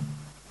nữa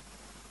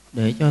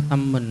để cho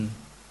tâm mình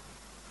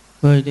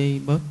vơi đi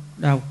bớt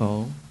đau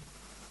khổ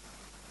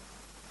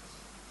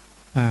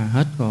và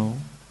hết khổ.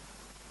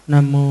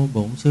 Nam mô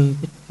Bổn Sư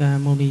Thích Ca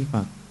Mâu Ni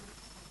Phật.